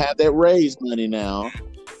they don't have that raise money now.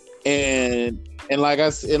 And like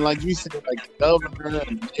you said, like governor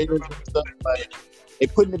and mayors and stuff, like They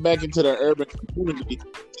putting it back into the urban community to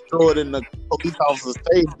throw it in the police officer's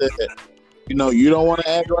face that, you know, you don't want to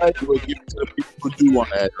act right, we'll give it to the people who do want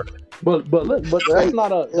to act right. But that's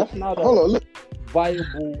not a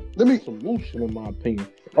viable solution in my opinion.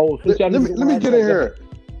 Oh, so let me get in here.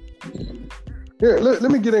 Here,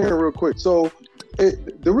 let me get in here real quick. So,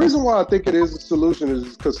 the reason why I think it is a solution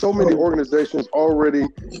is because so many organizations already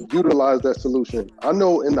utilize that solution. I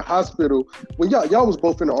know in the hospital, when y'all was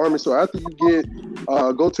both in the Army, so after you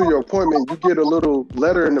go to your appointment, you get a little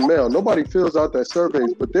letter in the mail. Nobody fills out that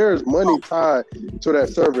surveys, but there's money tied to that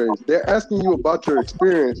surveys. They're asking you about your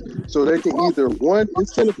experience so they can either, one,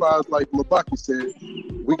 incentivize, like Mabaki said,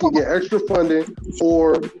 we can get extra funding,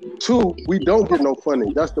 or two, we don't get no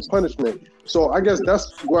funding. That's the punishment. So I guess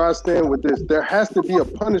that's where I stand with this. There has to be a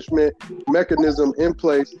punishment mechanism in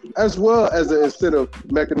place as well as an incentive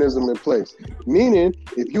mechanism in place. Meaning,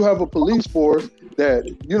 if you have a police force that,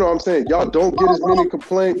 you know what I'm saying, y'all don't get as many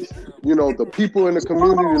complaints, you know, the people in the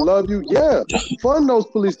community love you, yeah, fund those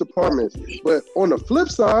police departments. But on the flip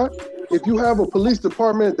side, if you have a police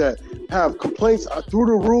department that have complaints through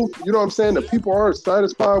the roof, you know what I'm saying, the people aren't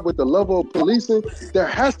satisfied with the level of policing, there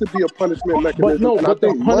has to be a punishment mechanism. But I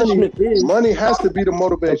think money has to be the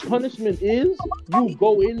motivation. The punishment is you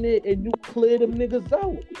go in there and you clear them niggas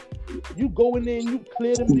out. You go in there and you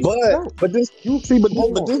clear them niggas out. But this is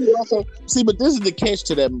the catch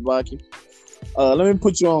to that, Mbaki. Let me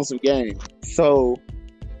put you on some game. So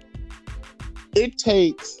it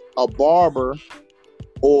takes a barber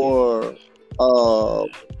or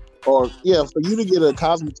for you to get a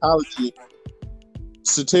cosmetology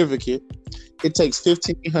certificate, it takes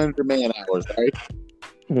 1,500 man hours, right?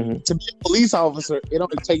 Mm-hmm. To be a police officer, it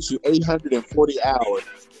only takes you 840 hours.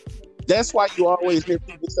 That's why you always hear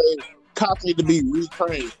people say cops need to be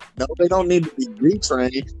retrained. No, they don't need to be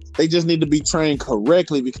retrained. They just need to be trained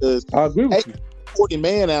correctly, because I agree with you. 40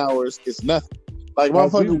 man hours is nothing. Like,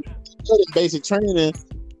 motherfucker, basic training.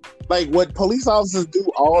 Like, what police officers do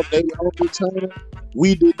all day on training,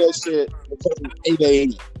 we did that shit until 8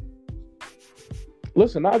 a.m.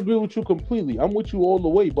 Listen, I agree with you completely. I'm with you all the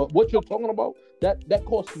way. But what you're talking about, that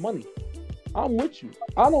costs money. I'm with you.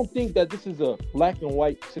 I don't think that this is a black and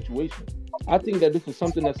white situation. I think that this is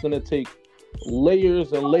something that's going to take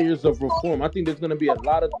layers and layers of reform. I think there's going to be a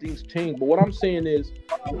lot of things change. But what I'm saying is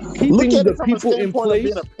keeping the people in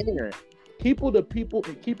place. Keeping the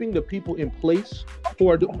people in place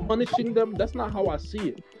for punishing them, that's not how I see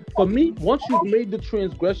it. For me, once you've made the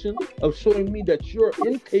transgression of showing me that you're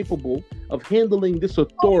incapable of handling this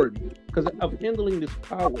authority, of handling this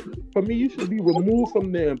power, for me, you should be removed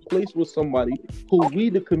from there and placed with somebody who we,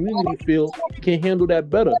 the community, feel can handle that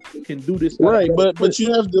better, can do this. Right, but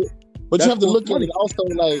you have to look at it also,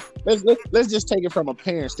 like, let's just take it from a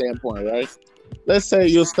parent standpoint, right? Let's say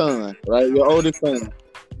your son, right, your oldest son.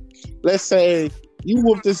 Let's say you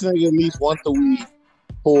whoop this nigga at least once a week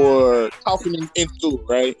for talking in school,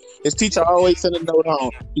 right? His teacher always sent a note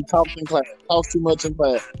home. He talks in class, talks too much in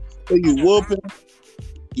class. So you whoop him, and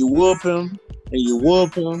you whoop him, and you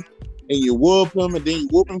whoop him, and then you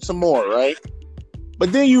whoop him some more, right?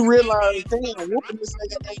 But then you realize, damn, whooping this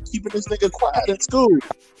nigga ain't keeping this nigga quiet in school.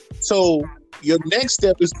 So your next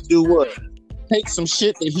step is to do what? Take some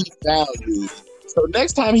shit that he values. So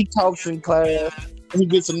next time he talks in class, he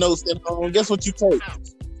gets a note sent home, guess what you take?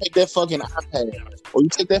 Take that fucking iPad, or you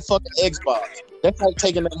take that fucking Xbox. That's like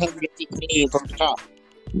taking that $150 million from the top.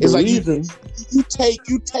 It's like you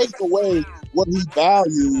take away what he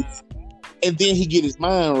values, and then he get his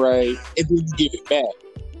mind right, and then you give it back.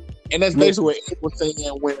 And that's basically what Ed was saying,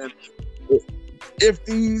 when if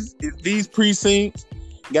these precincts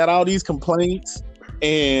got all these complaints,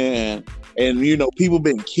 and you know, people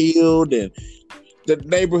been killed, and the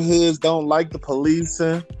neighborhoods don't like the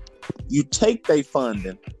policing, you take their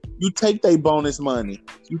funding, you take their bonus money,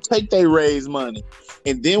 you take their raise money,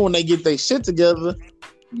 and then when they get their shit together,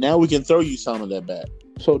 now we can throw you some of that back.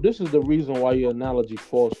 So this is the reason why your analogy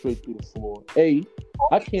falls straight through the floor. A,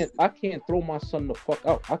 I can't throw my son the fuck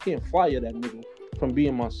out. I can't fire that nigga from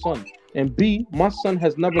being my son. And B, my son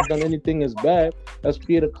has never done anything as bad as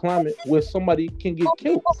create a climate where somebody can get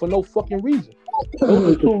killed for no fucking reason.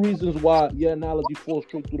 Those are two reasons why your analogy falls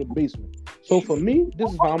straight through the basement. So for me,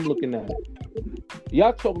 this is how I'm looking at it.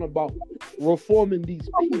 Y'all talking about reforming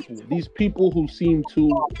these people who seem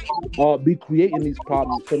to be creating these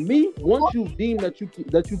problems. For me, once you deem that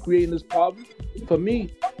you creating this problem, for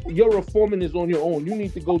me, your reforming is on your own. You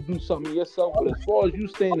need to go do something yourself. But as far as you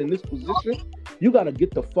staying in this position, you got to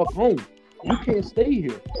get the fuck home. You can't stay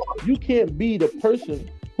here. You can't be the person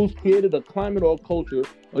who's created a climate or culture,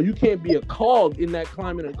 or you can't be a cog in that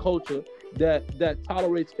climate and culture that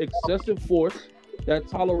tolerates excessive force that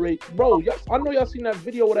tolerates, bro. I know y'all seen that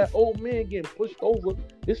video of that old man getting pushed over.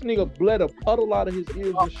 This nigga bled a puddle out of his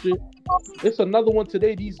ears and shit. It's another one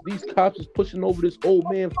today. These cops is pushing over this old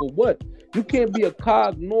man for what? You can't be a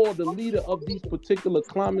cog nor the leader of these particular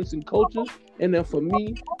climates and cultures. And then for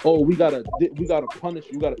me, we gotta punish.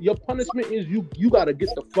 Your punishment is you gotta get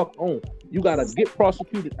the fuck on. You gotta get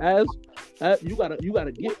prosecuted as you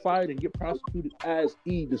gotta get fired and get prosecuted as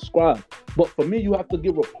E described. But for me, you have to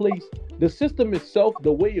get replaced. The system itself,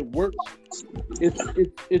 the way it works,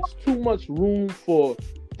 it's too much room for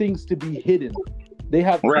things to be hidden. They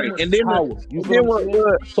have right, and then power.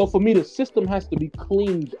 So for me, the system has to be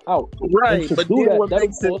cleaned out. Right, but do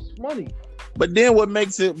that costs money. But then what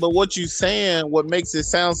makes it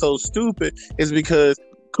sound so stupid is because,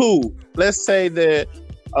 cool, let's say that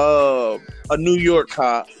a New York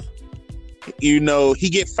cop, he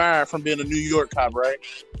get fired from being a New York cop, right?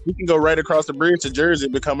 He can go right across the bridge to Jersey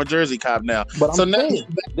and become a Jersey cop now. But there's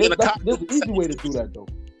an easy way to do that, though.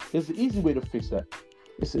 There's an easy way to fix that.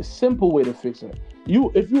 It's a simple way to fix that.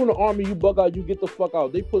 If you're in the army, you bug out, you get the fuck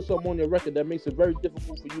out. They put something on your record that makes it very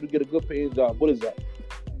difficult for you to get a good paying job. What is that?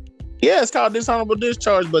 Yeah, it's called dishonorable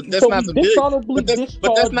discharge, but that's not civilian.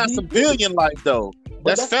 But that's not civilian life, though.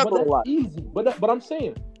 That's federal life. Easy. But I'm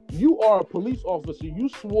saying, you are a police officer. You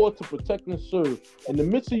swore to protect and serve. In the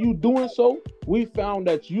midst of you doing so, we found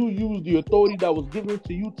that you used the authority that was given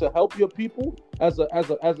to you to help your people as a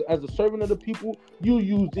servant of the people. You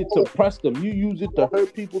used it to oppress them. You used it to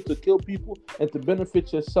hurt people, to kill people, and to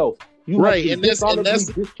benefit yourself. But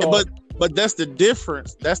that's the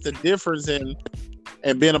difference. That's the difference in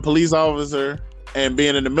being a police officer and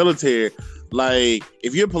being in the military. Like,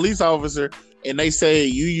 if you're a police officer and they say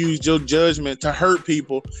you used your judgment to hurt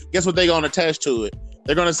people, guess what they're going to attach to it?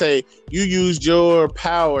 They're going to say you used your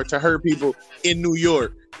power to hurt people in New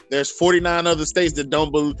York. There's 49 other states that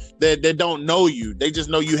don't know you. They just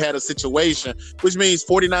know you had a situation, which means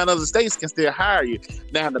 49 other states can still hire you.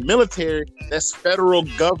 Now, in the military, that's federal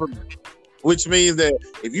government, which means that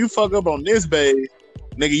if you fuck up on this base,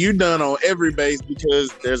 nigga, you done on every base,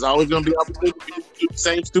 because there's always going to be opportunity to do the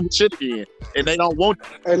same stupid shit again, and they don't want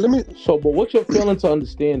you. Hey, but what you're failing to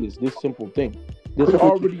understand is this simple thing. We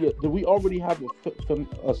already have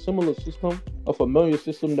a similar system, a familiar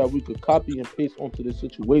system that we could copy and paste onto this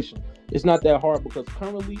situation. It's not that hard, because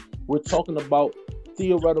currently we're talking about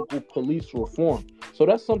theoretical police reform. So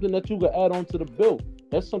that's something that you could add on to the bill.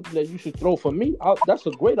 That's something that you should throw. For me, that's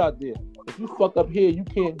a great idea. If you fuck up here, you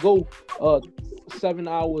can't go 7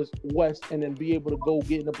 hours west and then be able to go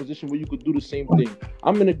get in a position where you could do the same thing.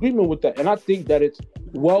 I'm in agreement with that, and I think that it's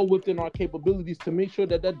well within our capabilities to make sure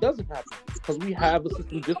that doesn't happen, because we have a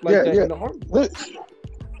system just like that in the army.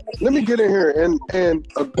 Let me get in here, and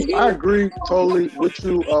I agree totally with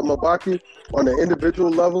you, Mabaki, on the individual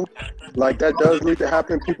level. Like, that does need to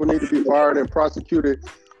happen. People need to be fired and prosecuted.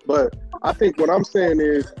 But I think what I'm saying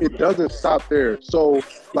is it doesn't stop there. So,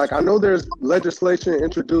 like, I know there's legislation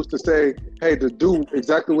introduced to say, hey, to do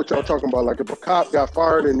exactly what y'all talking about. Like, if a cop got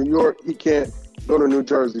fired in New York, he can't go to New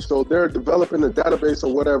Jersey. So they're developing a database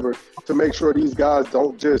or whatever to make sure these guys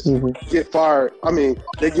don't just get fired. I mean,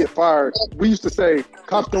 they get fired. We used to say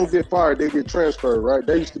cops don't get fired, they get transferred, right?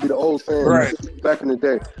 That used to be the old saying back in the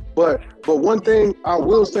day. But one thing I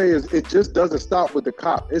will say is it just doesn't stop with the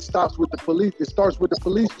cop. It stops with the police. It starts with the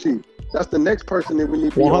police chief. That's the next person that we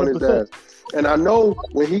need to be on his ass. And I know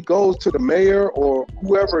when he goes to the mayor or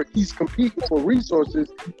whoever, he's competing for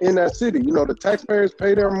resources in that city. You know, the taxpayers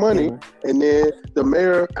pay their money, and then the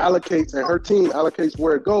mayor allocates, and her team allocates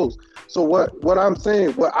where it goes. So what I'm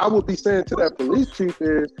saying, what I would be saying to that police chief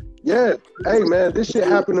is, yeah, hey man, this shit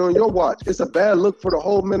happened on your watch. It's a bad look for the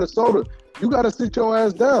whole Minnesota. You got to sit your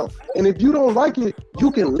ass down. And if you don't like it,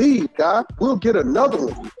 you can leave, guy. We'll get another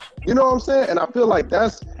one. You know what I'm saying? And I feel like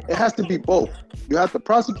it has to be both. You have to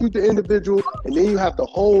prosecute the individual, and then you have to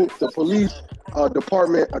hold the police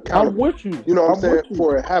department accountable. I'm with you. You know what I'm saying?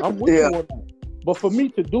 For it happens. I'm with you on that. But for me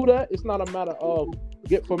to do that, it's not a matter of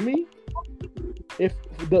for me, if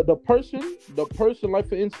the person, like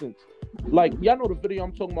for instance, like y'all know the video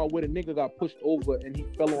I'm talking about where the nigga got pushed over and he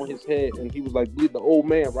fell on his head and he was like bleeding, the old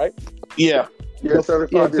man, right? Yeah. Yeah,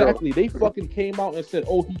 exactly. They fucking came out and said,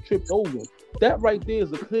 oh, he tripped over. That right there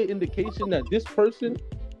is a clear indication that this person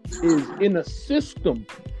is in a system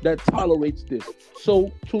that tolerates this.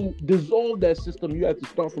 So to dissolve that system, you have to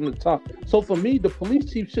start from the top. So for me, the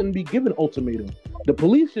police chief shouldn't be given ultimatum. The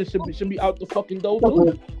police should be out the fucking door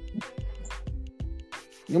too.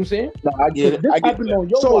 You know what I'm saying? No, I get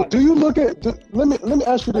it. So do you look at? Let me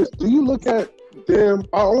ask you this: do you look at them,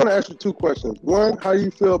 I want to ask you two questions. One, how do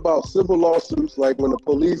you feel about civil lawsuits, like when the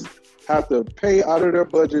police have to pay out of their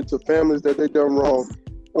budget to families that they done wrong,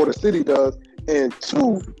 or the city does? And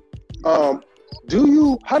two, how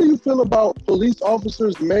do you feel about police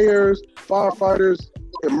officers, mayors, firefighters,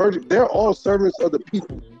 emergency? They're all servants of the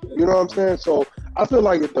people. You know what I'm saying? So I feel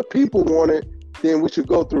like if the people want it, then we should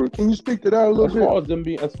go through it. Can you speak to that a little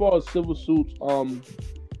bit? As far as civil suits,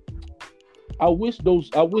 I wish those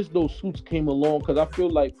suits came along, because I feel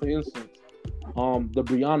like, for instance, the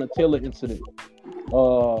Breonna Taylor incident,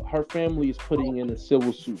 her family is putting in a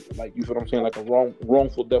civil suit, like, you feel what I'm saying, like a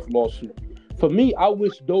wrongful death lawsuit. For me, I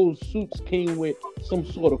wish those suits came with some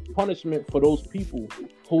sort of punishment for those people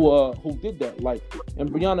who did that. Like in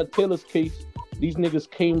Breonna Taylor's case, these niggas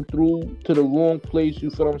came through to the wrong place, you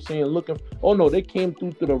feel what I'm saying, they came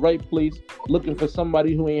through to the right place, looking for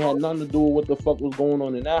somebody who ain't had nothing to do with what the fuck was going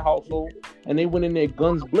on in that household, and they went in there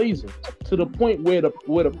guns blazing, to the point where the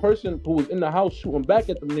person who was in the house shooting back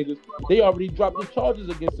at them niggas, they already dropped the charges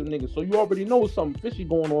against them niggas, so you already know something fishy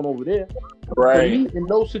going on over there. Right. For me, in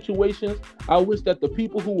those situations, I wish that the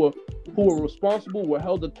people who were responsible were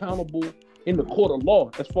held accountable in the court of law,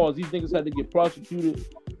 as far as these niggas had to get prosecuted,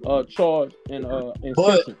 charged, and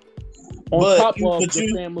sentenced. On top of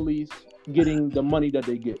the families getting the money that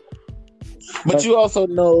they get. But you also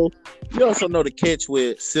know the catch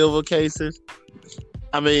with civil cases.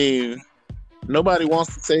 I mean, nobody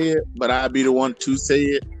wants to say it, but I'd be the one to say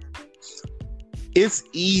it. It's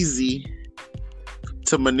easy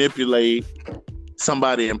to manipulate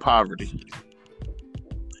somebody in poverty.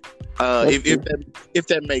 If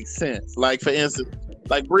that makes sense. Like, for instance,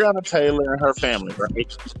 like Breonna Taylor and her family,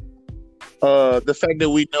 right? The fact that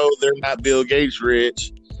we know they're not Bill Gates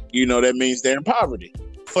rich, that means they're in poverty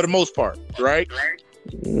for the most part, right?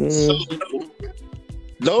 So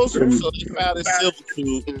those who filed a civil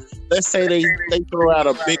suit, let's say they throw out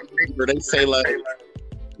a big number. They say, like,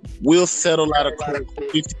 we'll settle out of court for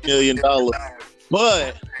 $50 million,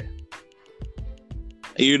 but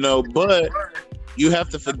you have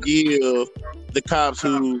to forgive the cops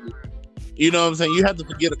who, you know what I'm saying? You have to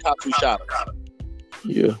forgive the cops who shot him.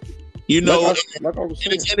 Yeah. Like I was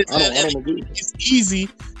saying, I don't agree.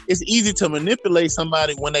 It's easy to manipulate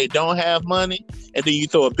somebody when they don't have money, and then you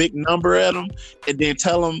throw a big number at them, and then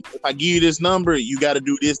tell them, if I give you this number, you got to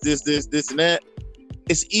do this, and that.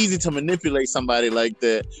 It's easy to manipulate somebody like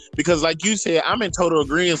that, because, like you said, I'm in total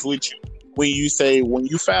agreement with you when you say, when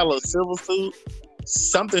you file a civil suit,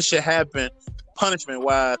 something should happen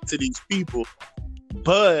punishment-wise to these people.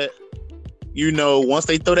 But, once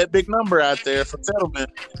they throw that big number out there for settlement,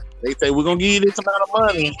 they say, we're going to give you this amount of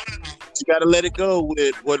money. You got to let it go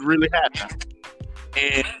with what really happened.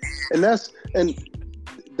 And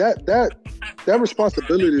that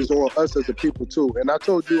responsibility is on us as a people too. And I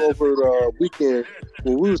told you over the weekend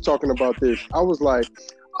when we was talking about this, I was like,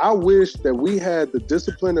 I wish that we had the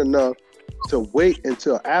discipline enough to wait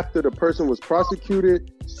until after the person was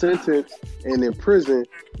prosecuted, sentenced, and in prison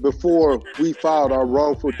before we filed our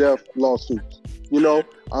wrongful death lawsuits.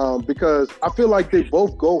 Because I feel like they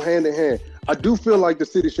both go hand in hand. I do feel like the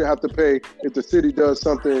city should have to pay if the city does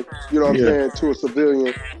something, I'm saying, to a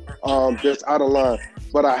civilian that's out of line.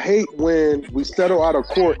 But I hate when we settle out of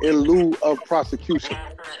court in lieu of prosecution.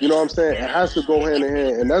 You know what I'm saying? It has to go hand in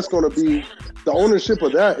hand. And that's going to be, the ownership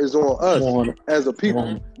of that is on us as a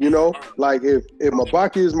people. Like if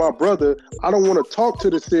Mabaki is my brother, I don't want to talk to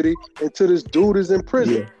the city until this dude is in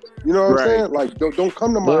prison. Yeah. You know what I'm saying? Like, don't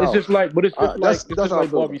come to my house. It's just like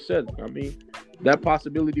Bobby said. I mean, that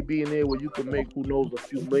possibility being there where you can make, who knows, a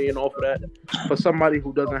few million off of that. For somebody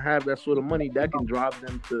who doesn't have that sort of money, that can drive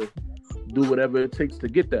them to do whatever it takes to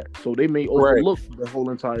get that. So they may overlook the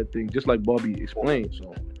whole entire thing, just like Bobby explained.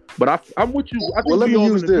 So, but I'm with you. I think let me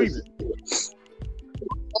use this.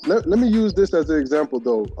 Let me use this as an example,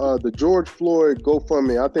 though. The George Floyd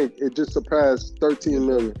GoFundMe, I think it just surpassed 13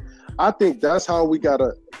 million. I think that's how we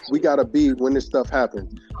gotta be when this stuff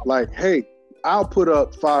happens. Like, hey, I'll put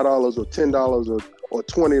up $5 or $10 or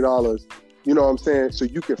 $20. You know what I'm saying? So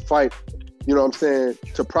you can fight. You know what I'm saying?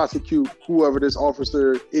 To prosecute whoever this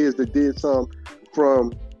officer is that did something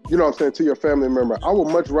from, you know what I'm saying, to your family member. I would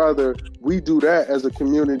much rather we do that as a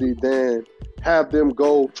community than have them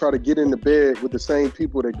go try to get into bed with the same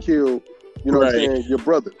people that killed, what I'm saying, your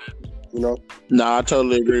brother. Nah, I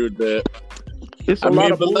totally agree with that. It's a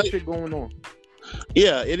lot of bullshit going on.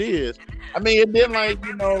 Yeah, it is. I mean, and then, like,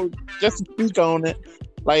 just to speak on it,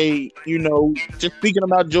 like, just speaking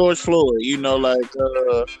about George Floyd,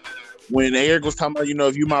 when Eric was talking about,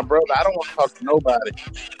 if you my brother, I don't want to talk to nobody.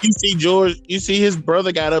 You see his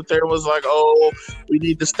brother got up there and was like, oh, we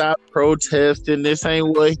need to stop protesting. This ain't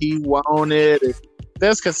what he wanted. And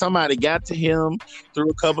that's because somebody got to him, threw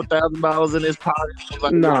a couple $1,000s in his pocket.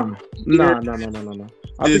 Like, no.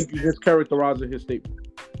 I think you just characterizing his statement.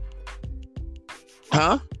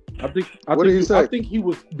 Huh? What did he say? I think he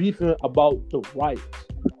was beefing about the riots.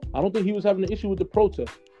 I don't think he was having an issue with the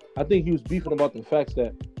protest. I think he was beefing about the facts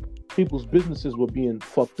that people's businesses were being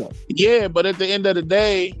fucked up. Yeah, but at the end of the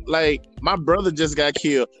day, like, my brother just got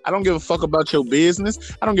killed. I don't give a fuck about your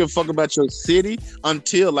business. I don't give a fuck about your city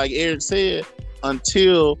until, like Eric said,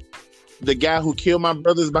 until the guy who killed my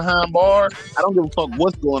brother is behind bars. I don't give a fuck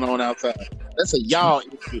what's going on outside. That's a y'all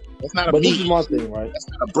issue. That's not a But me this is my issue. thing, right? That's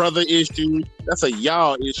not a brother issue. That's a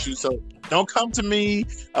y'all issue. So don't come to me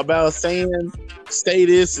about saying say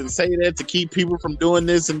this and say that to keep people from doing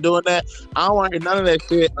this and doing that. I don't want to hear none of that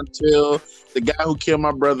shit until the guy who killed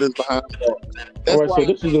my brother is behind bars. That's All right, why so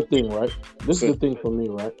this is the thing, right? This is the thing for me,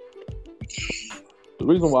 right? The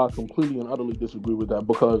reason why I completely and utterly disagree with that,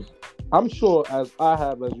 because I'm sure as I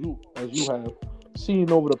have, as you have,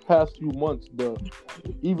 seen over the past few months,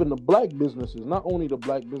 even the black businesses, not only the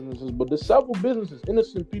black businesses, but the several businesses,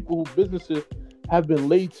 innocent people whose businesses have been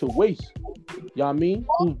laid to waste. You know what I mean?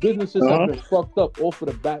 Whose businesses have been fucked up off of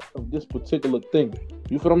the back of this particular thing.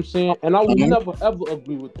 You feel what I'm saying? And I will never ever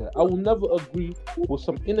agree with that. I will never agree with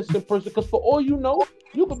some innocent person, because for all you know,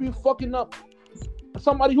 you could be fucking up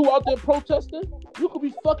somebody who out there protesting. You could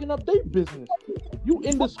be fucking up their business. You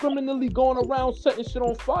indiscriminately going around setting shit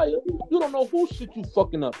on fire. You don't know whose shit you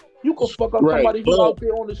fucking up. You could fuck up somebody who out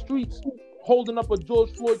there on the streets holding up a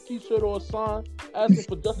George Floyd t-shirt or a sign asking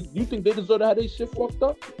for justice. You think they deserve to have their shit fucked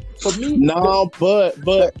up? For me, no, but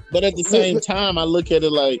at the same time, I look at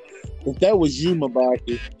it like, if that was you,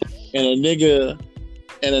 Mabaki, and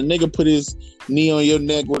a nigga put his knee on your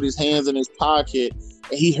neck with his hands in his pocket,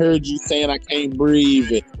 and he heard you saying I can't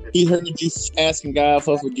breathe, and he heard you asking God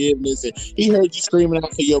for forgiveness, and he heard you screaming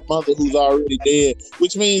out for your mother who's already dead,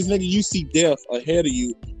 which means, nigga, you see death ahead of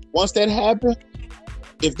you. Once that happens,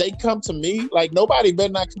 if they come to me, like, nobody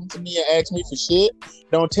better not come to me and ask me for shit.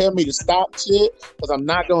 Don't tell me to stop shit, because I'm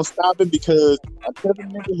not going to stop it, because I tell the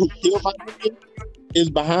nigga who killed my nigga is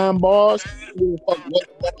behind bars. Who the fuck what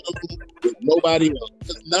with nobody else.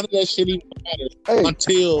 Because none of that shit even matters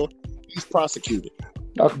until he's prosecuted.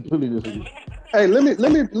 I completely disagree. Hey, let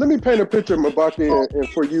me paint a picture, Mabaki, and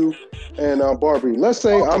for you and Barbie. Let's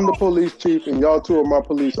say I'm the police chief and y'all two are my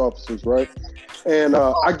police officers, right? And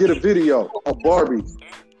I get a video of Barbie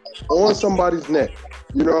on somebody's neck.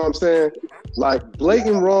 You know what I'm saying? Like,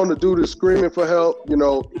 blatant wrong. The dude is screaming for help. You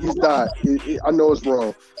know, he's died. I know it's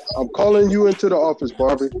wrong. I'm calling you into the office,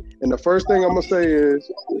 Barbie. And the first thing I'm going to say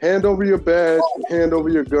is, hand over your badge, hand over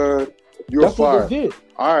your gun. You're That's fired. what they did.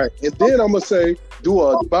 All right. And then I'm going to say, do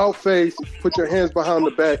a about face, put your hands behind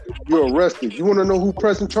the back. You're arrested. You want to know who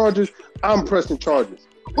pressing charges? I'm pressing charges.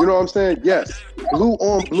 You know what I'm saying? Yes. Blue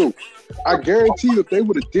on blue. I guarantee you, if they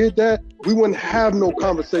would have did that, we wouldn't have no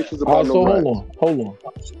conversations about no riots. Hold on.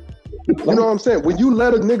 You know what I'm saying? When you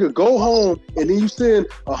let a nigga go home and then you send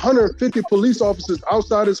 150 police officers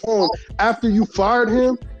outside his home after you fired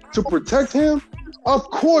him to protect him, of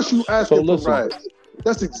course you asking for riots.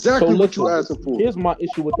 That's exactly what you asking for. Here's my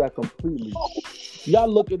issue with that completely. Y'all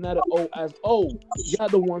looking at it y'all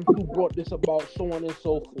the ones who brought this about, so on and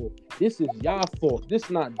so forth. This is y'all fault. This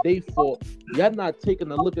not they fault. Y'all not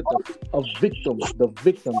taking a look at the victims,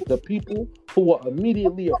 the people who were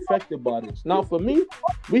immediately affected by this. Now, for me,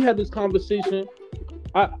 we had this conversation.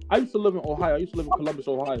 I used to live in Ohio. I used to live in Columbus,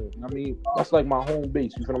 Ohio. I mean, that's like my home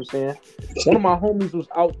base. You feel what I'm saying? One of my homies was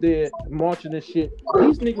out there marching and shit.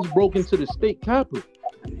 These niggas broke into the state capitol.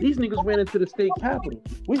 These niggas ran into the state capitol.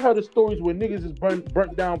 We heard the stories where niggas is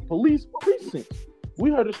burnt down police precincts.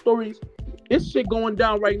 We heard the stories. It's shit going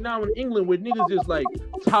down right now in England where niggas is like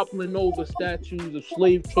toppling over statues of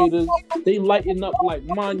slave traders. They lighting up like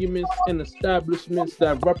monuments and establishments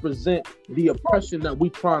that represent the oppression that we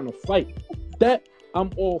trying to fight. That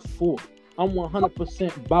I'm all for. I'm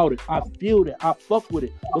 100% about it. I feel that. I fuck with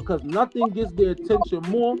it. Because nothing gets their attention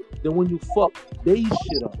more than when you fuck they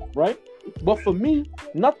shit up, right? But for me,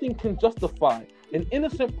 nothing can justify an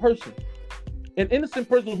innocent person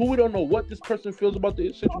who we don't know what this person feels about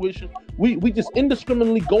the situation. We just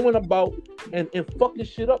indiscriminately going about and fucking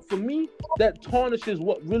shit up. For me, that tarnishes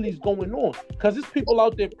what really is going on. Because there's people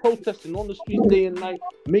out there protesting on the streets day and night,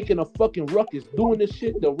 making a fucking ruckus, doing this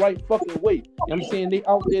shit the right fucking way. You know what I'm saying? They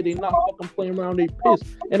out there, they not fucking playing around, they pissed.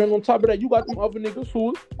 And then on top of that, you got them other niggas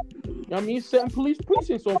who know what I mean, setting police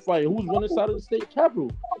precincts on fire, who's running inside of the state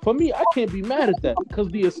capitol. For me, I can't be mad at that because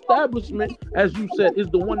the establishment, as you said, is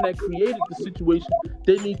the one that created the situation.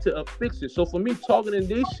 They need to fix it. So for me, targeting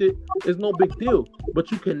this shit is no big deal.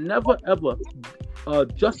 But you can never ever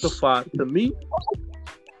justify to me.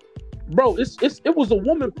 Bro, it was a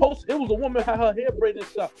woman post. It was a woman had her hair braided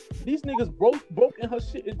shop. These niggas broke in her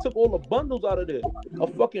shit and took all the bundles out of there. A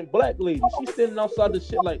fucking black lady. She's standing outside the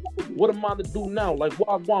shit like, what am I to do now? Like,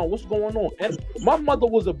 what's going on? And my mother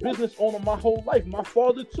was a business owner my whole life. My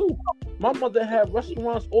father too. My mother had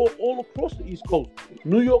restaurants all across the East Coast,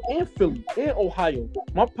 New York and Philly and Ohio.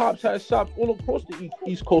 My pops had shops all across the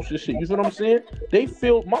East Coast and shit. You know what I'm saying?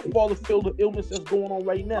 My father feel the illness that's going on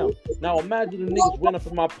right now. Now imagine the niggas ran up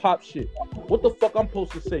in my pop shit. What the fuck I'm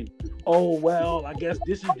supposed to say? Oh, well, I guess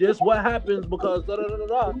this is just what happens because da da da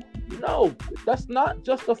da. No, that's not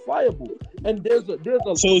justifiable. And there's a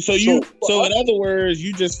So in other words,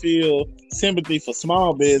 you just feel sympathy for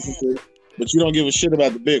small businesses, but you don't give a shit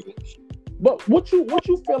about the big ones. But what you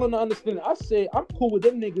failing to understand? I said I'm cool with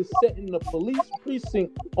them niggas setting the police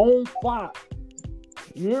precinct on fire.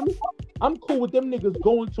 You hear me? I'm cool with them niggas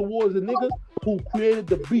going towards the niggas who created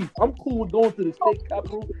the beef. I'm cool with going to the state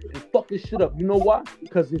capitol and fucking shit up. You know why?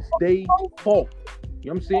 Because it's their fault. You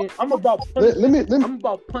know what I'm saying? I'm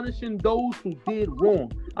about punishing those who did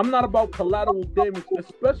wrong. I'm not about collateral damage,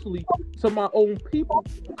 especially to my own people.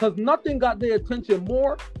 Because nothing got their attention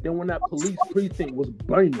more than when that police precinct was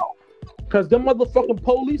burning. Because them motherfucking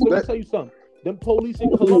police, let me tell you something. Them police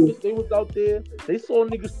in Columbus, they was out there. They saw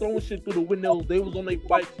niggas throwing shit through the windows. They was on their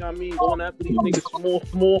bikes, you know what I mean, going after these niggas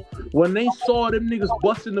small. When they saw them niggas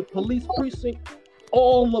busting the police precinct,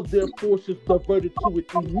 all of their forces diverted to it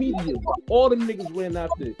immediately. All them niggas ran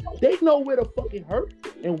after it. They know where the fucking hurt,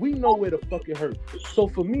 and we know where the fucking hurt. So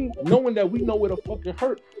for me, knowing that we know where the fucking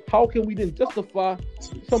hurt, how can we then justify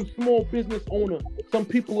some small business owner, some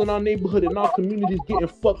people in our neighborhood, in our communities getting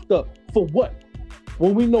fucked up? For what?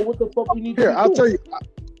 When we know what the fuck we need to do. Here, I'll tell you.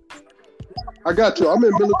 I got you. I'm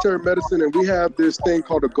in military medicine, and we have this thing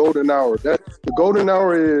called the golden hour. The golden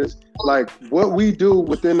hour is like what we do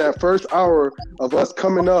within that first hour of us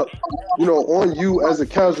coming up, on you as a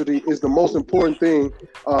casualty is the most important thing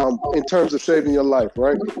in terms of saving your life,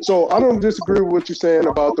 right? So I don't disagree with what you're saying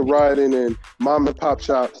about the rioting and mom and pop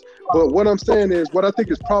shops. But what I'm saying is, what I think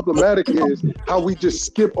is problematic is how we just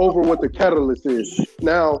skip over what the catalyst is.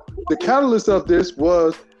 Now, the catalyst of this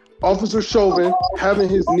was Officer Chauvin having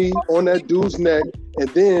his knee on that dude's neck, and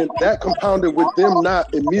then that compounded with them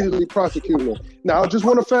not immediately prosecuting him. Now, I just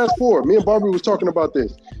want to fast forward. Me and Barbie was talking about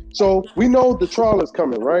this. So we know the trial is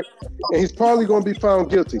coming, right? And he's probably going to be found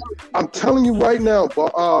guilty. I'm telling you right now,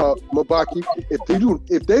 Mabaki,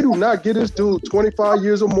 if they do not get this dude 25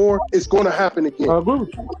 years or more, it's going to happen again. I agree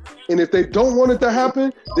with you. And if they don't want it to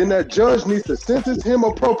happen, then that judge needs to sentence him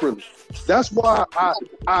appropriately. That's why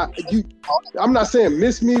I'm not saying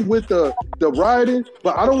miss me with the rioting,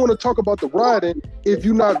 but I don't want to talk about the rioting if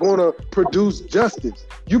you're not going to produce justice.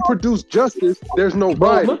 You produce justice, there's no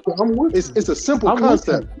rioting. It's a simple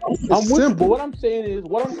concept. I'm with you, but what I'm saying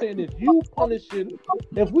is you punishing.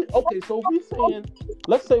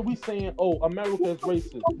 Let's say we saying, oh, America is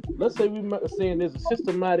racist. Let's say we saying there's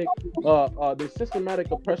systematic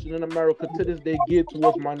oppression in America to this day geared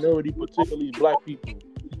towards minority, particularly black people.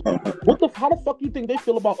 How the fuck you think they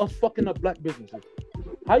feel about us fucking up black businesses?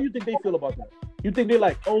 How you think they feel about that? You think they're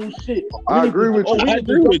like, oh shit? I agree with you. We need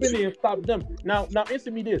to jump in there and stop them. Now answer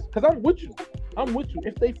me this, because I'm with you.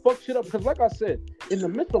 If they fuck shit up, because like I said, in the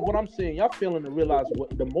midst of what I'm saying, y'all failing to realize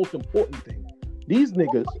what the most important thing. These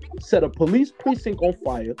niggas set a police precinct on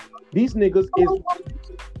fire. These niggas is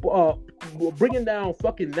bringing down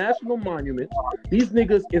fucking national monuments. These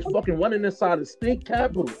niggas is fucking running inside the state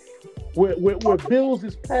capitol. Where bills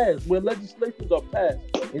is passed, where legislations are passed,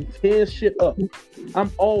 and tear shit up.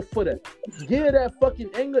 I'm all for that. Give that fucking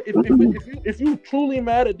anger. If you truly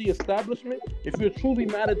mad at the establishment, if you're truly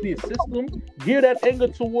mad at the system, give that anger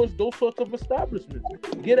towards those sorts of establishments.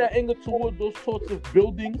 Give that anger towards those sorts of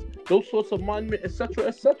buildings, those sorts of monuments, etc.,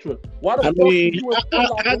 etc. Why the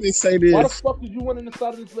fuck did you run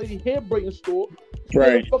inside of this lady hair braiding store?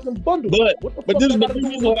 Right. Fucking bundle. But this is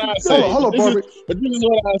what I say. Hold on, Barbie. But this is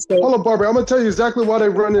what I say. Hold on, Barbie. I'm gonna tell you exactly why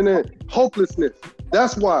they're running in hopelessness.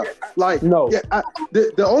 That's why. Like, no. Yeah,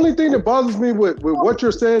 the only thing that bothers me with what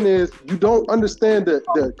you're saying is you don't understand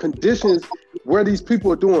the conditions where these people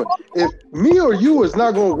are doing. If me or you is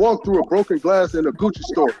not gonna walk through a broken glass in a Gucci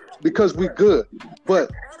store because we good, but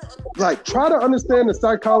like try to understand the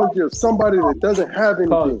psychology of somebody that doesn't have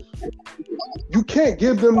anything. You can't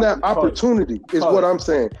give them that opportunity, is what I'm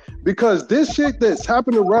saying. Because this shit that's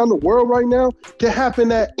happening around the world right now can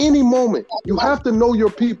happen at any moment. You have to know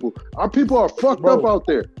your people. Our people are fucked up out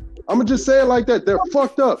there. I'm gonna just say it like that. They're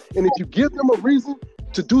fucked up. And if you give them a reason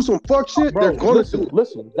to do some fuck shit, they're gonna do it.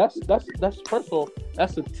 Listen, that's first off,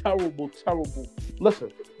 that's a terrible.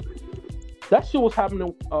 Listen, that shit was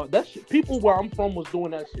happening. People where I'm from was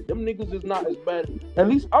doing that shit. Them niggas is not as bad. At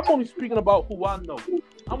least I'm only speaking about who I know.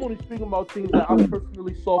 I'm only speaking about things that I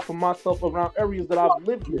personally saw for myself around areas that I've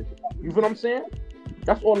lived in. You feel what I'm saying?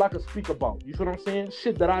 That's all I can speak about. You feel what I'm saying?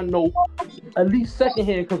 Shit that I know at least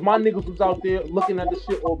secondhand, because my niggas was out there looking at the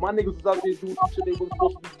shit, or my niggas was out there doing some shit they were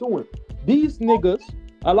supposed to be doing. These niggas,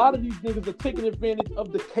 a lot of these niggas are taking advantage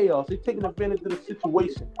of the chaos. They're taking advantage of the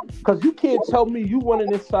situation. Because you can't tell me you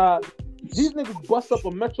running inside. These niggas bust up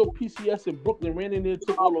a Metro PCS in Brooklyn, ran in there,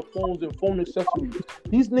 took all the phones and phone accessories.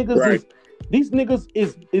 These niggas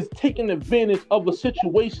is taking advantage of a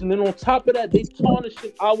situation, and on top of that, they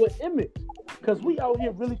tarnishing our image. Because we out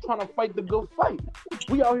here really trying to fight the good fight.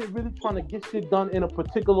 We out here really trying to get shit done in a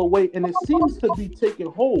particular way, and it seems to be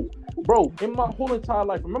taking hold. Bro, in my whole entire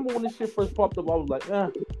life, remember when this shit first popped up, I was like,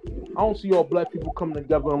 I don't see all black people coming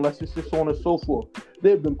together unless it's just so on and so forth.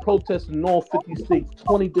 They've been protesting in all 50 states,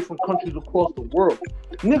 20 different countries across the world.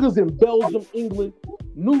 Niggas in Belgium, England,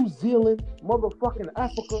 New Zealand, motherfucking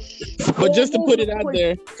Africa. But just to put it out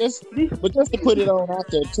there, just to put it on out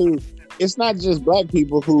there too, it's not just black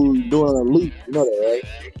people who doing a loot. You know that, right?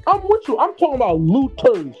 I'm with you. I'm talking about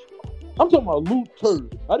looters. I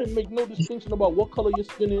didn't make no distinction about what color your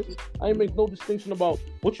skin is. I didn't make no distinction about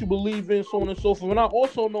what you believe in, so on and so forth. And I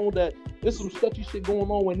also know that there's some sketchy shit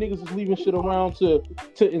going on where niggas is leaving shit around to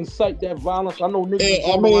incite that violence. I know niggas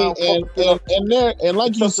and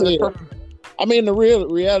like you said, I mean, the real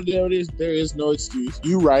reality of this, there is no excuse.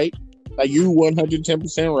 You right. Like, you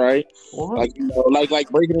 110% right. What? Like, you know, like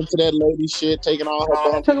breaking into that lady shit, taking all her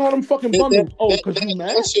bundles. Taking all them fucking bundles. Because you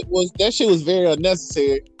mad? That shit was very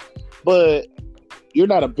unnecessary. But you're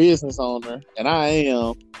not a business owner, and I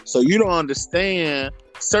am. So you don't understand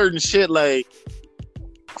certain shit. Like,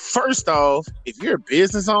 first off, if you're a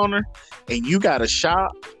business owner and you got a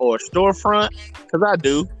shop or a storefront, because I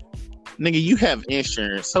do, nigga, you have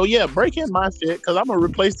insurance. So yeah, break in my shit, because I'm going to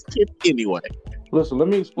replace the chip anyway. Listen, let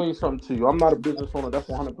me explain something to you. I'm not a business owner, that's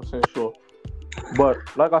 100% sure. But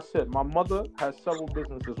like I said, my mother has several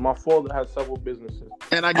businesses. My father has several businesses.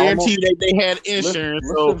 And I guarantee you that they had insurance.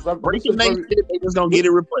 So breaking their shit, they just gonna get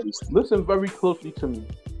it replaced. Listen very closely to me.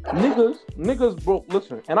 Niggas broke.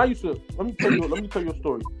 Listen, and I used to let me tell you a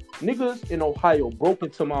story. Niggas in Ohio broke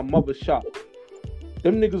into my mother's shop.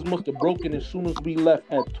 Them niggas must have broken as soon as we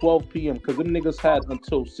left at 12 p.m. because them niggas had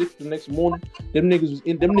until 6 the next morning. Them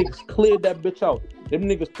niggas cleared that bitch out. Them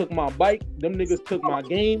niggas took my bike. Them niggas took my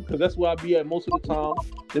game, because that's where I be at most of the time.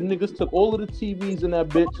 Them niggas took all of the TVs in that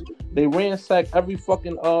bitch. They ransacked every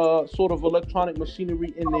fucking sort of electronic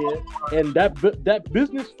machinery in there, and that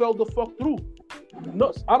business fell the fuck through.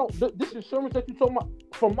 No, this insurance that you talking about,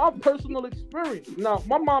 from my personal experience. Now,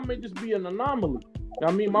 my mom may just be an anomaly. I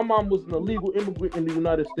mean, my mom was an illegal immigrant in the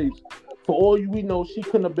United States. For all we know, she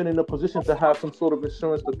couldn't have been in a position to have some sort of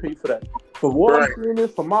insurance to pay for that. But what I'm saying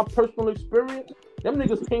is, from my personal experience, them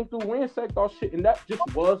niggas came through, ransacked our shit, and that just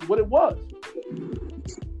was what it was.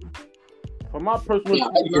 From my personal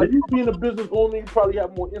experience, now, you being a business owner, you probably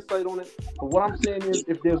have more insight on it. But what I'm saying is,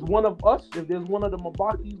 if there's one of us, if there's one of the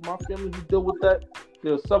Mabakis, my family who deal with that,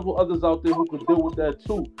 there are several others out there who could deal with that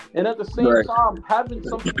too. And at the same time, having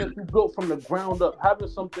something that you built from the ground up, having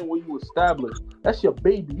something where you establish, that's your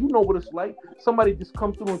baby. You know what it's like. Somebody just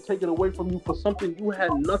come through and take it away from you for something you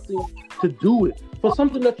had nothing to do with, for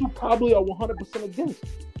something that you probably are 100% against.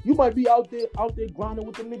 You might be out there grinding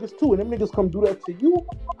with the niggas too, and them niggas come do that to you.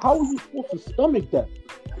 How are you supposed to stomach that?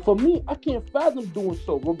 For me, I can't fathom doing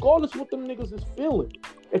so, regardless what them niggas is feeling.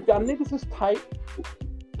 If y'all niggas is tight,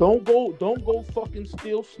 don't go fucking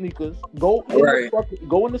steal sneakers. Go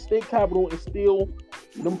in the state capitol and steal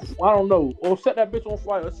them, I don't know, or set that bitch on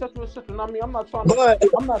fire, etc., etc. I mean, I'm not trying to.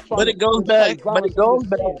 But it goes back.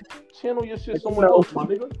 Channel your shit somewhere else, my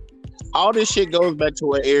nigga. All this shit goes back to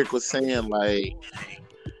what Eric was saying, like,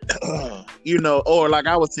 you know, or like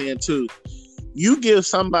I was saying too. You give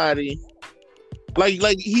somebody,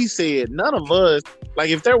 like he said, none of us. Like,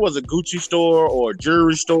 if there was a Gucci store or a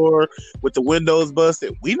jewelry store with the windows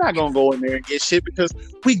busted, we not gonna go in there and get shit because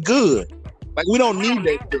we good. Like, we don't need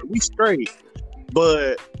that shit. We straight.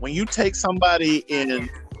 But when you take somebody in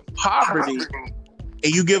poverty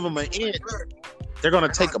and you give them an inch, they're gonna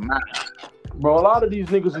take a mile. Bro, a lot of these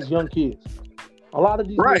niggas is young kids. A lot of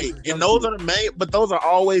these right, and those are the main, but those are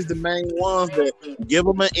always the main ones that give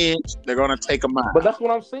them an inch, they're gonna take them out. But that's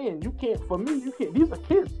what I'm saying. You can't. For me, you can't. These are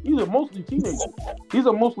kids. These are mostly teenagers. These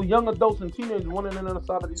are mostly young adults and teenagers running in and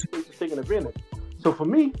outside of these places taking advantage. So for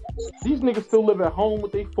me, these niggas still live at home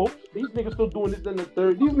with their folks. These niggas still doing this and the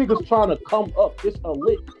third. These niggas trying to come up. It's a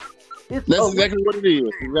lick. That's exactly what it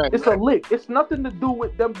is. Exactly. It's a lick. It's nothing to do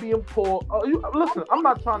with them being poor. Listen, I'm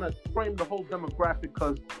not trying to frame the whole demographic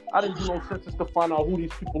because I didn't do no census to find out who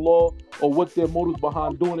these people are or what their motives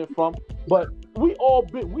behind doing it from. But we all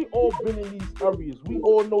been in these areas. We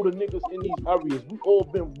all know the niggas in these areas. We all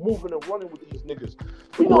been moving and running with these niggas.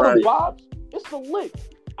 We know the vibes. It's a lick.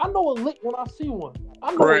 I know a lick when I see one.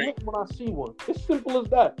 I know a lick when I see one. It's simple as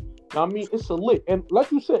that. I mean, it's a lick. And like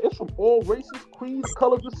you said, it's from all races, creeds,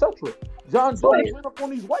 colors, etc. John Jones went up on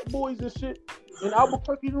these white boys and shit in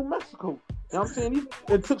Albuquerque, New Mexico. You know what I'm saying?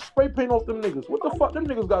 It took spray paint off them niggas. What the fuck them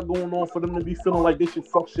niggas got going on for them to be feeling like they should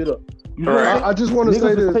fuck shit up? You know I just want to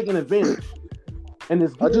say this. Taking advantage. And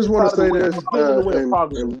I just want to say this,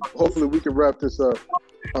 and hopefully we can wrap this up.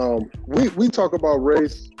 We talk about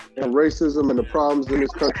race and racism and the problems in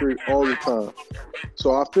this country all the time.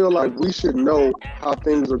 So I feel like we should know how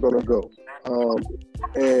things are going to go.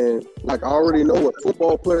 And like I already know what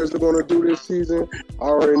football players are going to do this season. I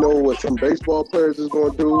already know what some baseball players is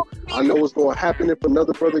going to do. I know what's going to happen if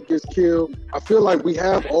another brother gets killed. I feel like we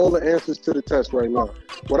have all the answers to the test right now.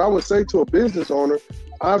 What I would say to a business owner,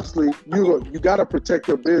 obviously you got to protect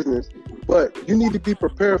your business, but you need to be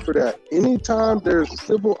prepared for that. Anytime there's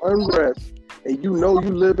civil unrest and you know you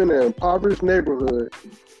live in an impoverished neighborhood,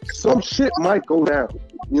 some shit might go down,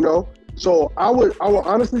 you know? So I would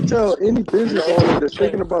honestly tell any business owner that's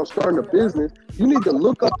thinking about starting a business, you need to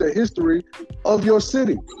look up the history of your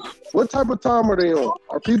city. What type of time are they on?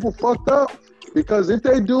 Are people fucked up? Because if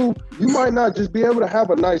they do, you might not just be able to have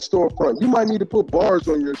a nice storefront. You might need to put bars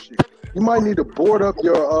on your shit. You might need to board up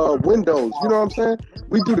your windows. You know what I'm saying?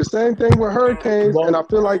 We do the same thing with hurricanes, and I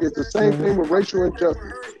feel like it's the same thing with racial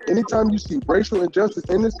injustice. Anytime you see racial injustice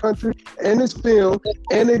in this country and it's filmed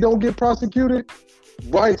and they don't get prosecuted,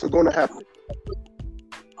 riots are going to happen.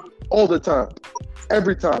 All the time.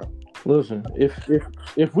 Every time. Listen,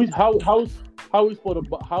 if we how we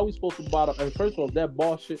supposed to bottom? And first of all, that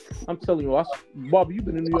bar shit, I'm telling you, Bobby, you've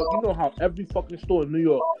been in New York. You know how every fucking store in New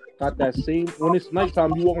York got that same. When it's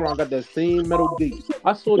nighttime, you walk around, got that same metal gate.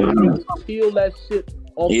 I saw these niggas peel that shit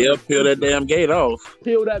off. Yeah, peel that damn gate off.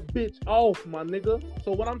 Peel that bitch off, my nigga.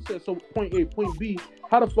 So what I'm saying, so point A, point B.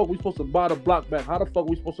 How the fuck we supposed to buy the block back? How the fuck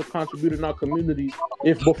we supposed to contribute in our community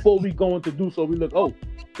if before we go in to do so, we look, oh,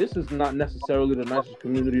 this is not necessarily the nicest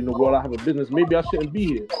community in the world. I have a business. Maybe I shouldn't be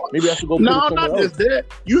here. Maybe I should go. No, not just that.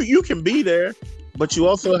 You can be there, but you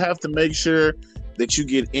also have to make sure that you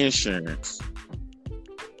get insurance.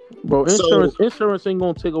 Bro, insurance ain't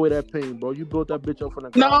gonna take away that pain, bro. You built that bitch up from the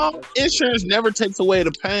ground. No, insurance never takes away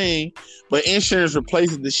the pain, but insurance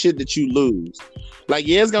replaces the shit that you lose. Like,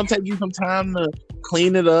 yeah, it's gonna take you some time to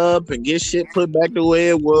clean it up and get shit put back the way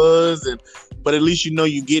it was, but at least you know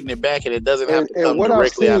you're getting it back and it doesn't have to come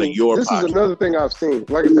directly out of your pocket. This is another thing I've seen.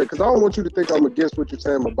 Like I said, because I don't want you to think I'm against what you're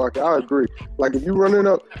saying, Mabaki. I agree. Like, if you running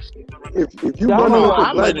up, if you running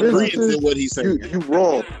up black businesses, what he's saying. You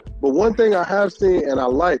wrong. But one thing I have seen and I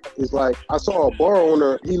like is, like, I saw a bar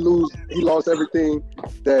owner, he lost everything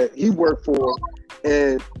that he worked for,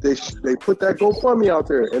 and they put that GoFundMe out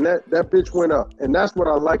there, and that bitch went up. And that's what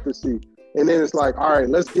I like to see. And then it's like, all right,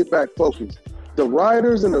 let's get back focused. The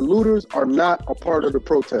rioters and the looters are not a part of the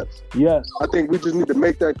protest. Yes. I think we just need to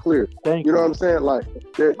make that clear. Thank you. You know what I'm saying? Like,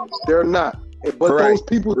 they're not. But those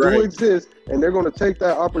people do exist, and they're going to take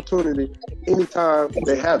that opportunity anytime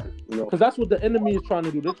they have it. You know? Because that's what the enemy is trying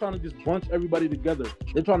to do. They're trying to just bunch everybody together.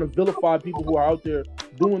 They're trying to vilify people who are out there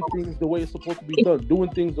doing things the way it's supposed to be done, doing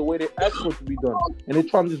things the way they ask for it to be done. And they're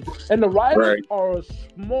trying to just... And the rioters are a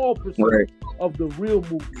small percentage of the real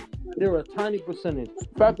movement. They're a tiny percentage.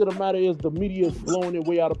 Fact of the matter is, the media is blowing it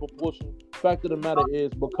way out of proportion. Fact of the matter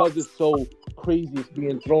is, because it's so crazy, it's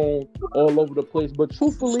being thrown all over the place. But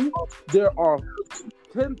truthfully, there are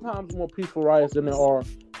 10 times more peaceful riots than there are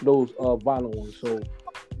those violent ones. So, you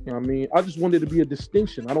know what I mean? I just wanted to be a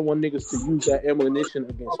distinction. I don't want niggas to use that ammunition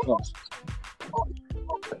against us.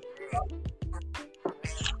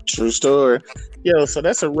 True story. Yo, so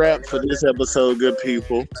that's a wrap for this episode, good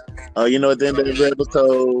people. At the end of every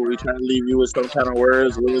episode, we try to leave you with some kind of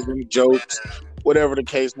words, wisdom, jokes, whatever the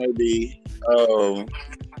case may be.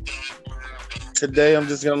 Today, I'm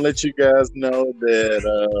just going to let you guys know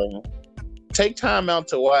that take time out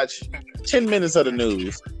to watch 10 minutes of the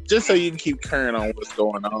news. just so you can keep current on what's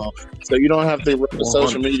going on. So you don't have to run to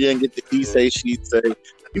social media and get the he say, she say.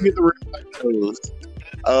 You get the real news.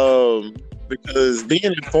 Because being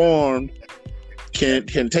informed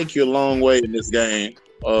can take you a long way in this game.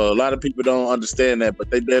 A lot of people don't understand that, but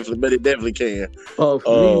it definitely can.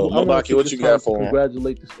 Mabaki, what you got for them?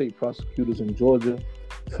 Congratulate the state prosecutors in Georgia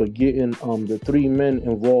for getting the 3 men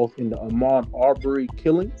involved in the Ahmaud Arbery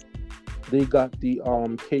killing. They got the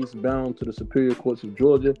case bound to the Superior Courts of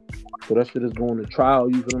Georgia, so that shit is going to trial.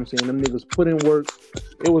 You feel what I'm saying? Them niggas put in work.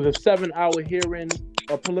 It was a 7-hour hearing,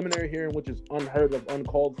 a preliminary hearing, which is unheard of,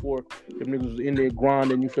 uncalled for. Them niggas was in their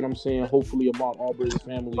grind, and you feel what I'm saying? Hopefully, Ahmaud Arbery's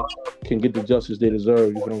family can get the justice they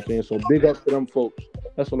deserve. You feel what I'm saying? So big up to them folks.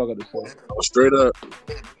 That's all I got to say. Straight up.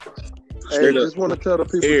 Hey, just want to tell the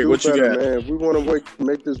people Here, what better, you got? man. We want to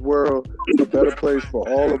make this world a better place for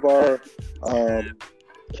all of our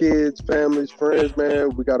kids, families, friends,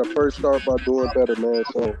 man. We got to first start by doing better, man.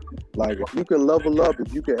 So, like, if you can level up,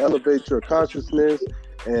 if you can elevate your consciousness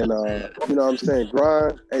and, you know what I'm saying,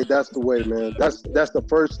 grind, hey, that's the way, man. That's the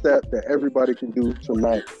first step that everybody can do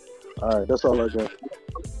tonight. All right, that's all I got.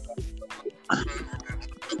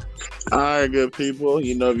 All right, good people.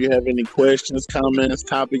 You know, if you have any questions, comments,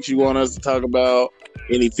 topics you want us to talk about,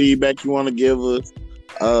 any feedback you want to give us,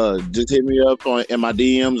 just hit me up in my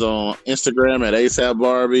DMs on Instagram at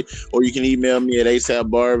ASAPBarbie, or you can email me at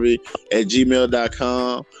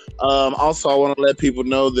asapbarbie@gmail.com. Also, I want to let people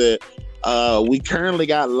know that we currently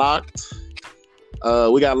got locked.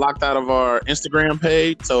 We got locked out of our Instagram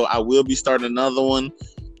page, so I will be starting another one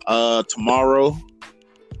tomorrow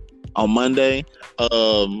on Monday.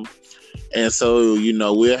 And so, you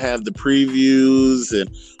know, we'll have the previews and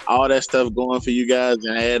all that stuff going for you guys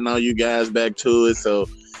and adding all you guys back to it. So,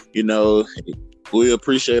 you know, we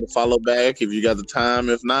appreciate a follow back if you got the time.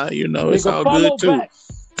 If not, you know, it's all good too.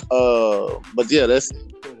 But yeah, that's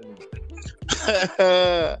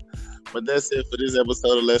but that's it for this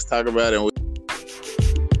episode of Let's Talk About It.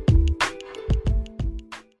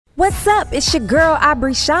 What's up? It's your girl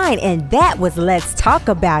Aubrey Shine, and that was Let's Talk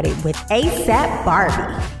About It with ASAP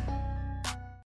Barbie.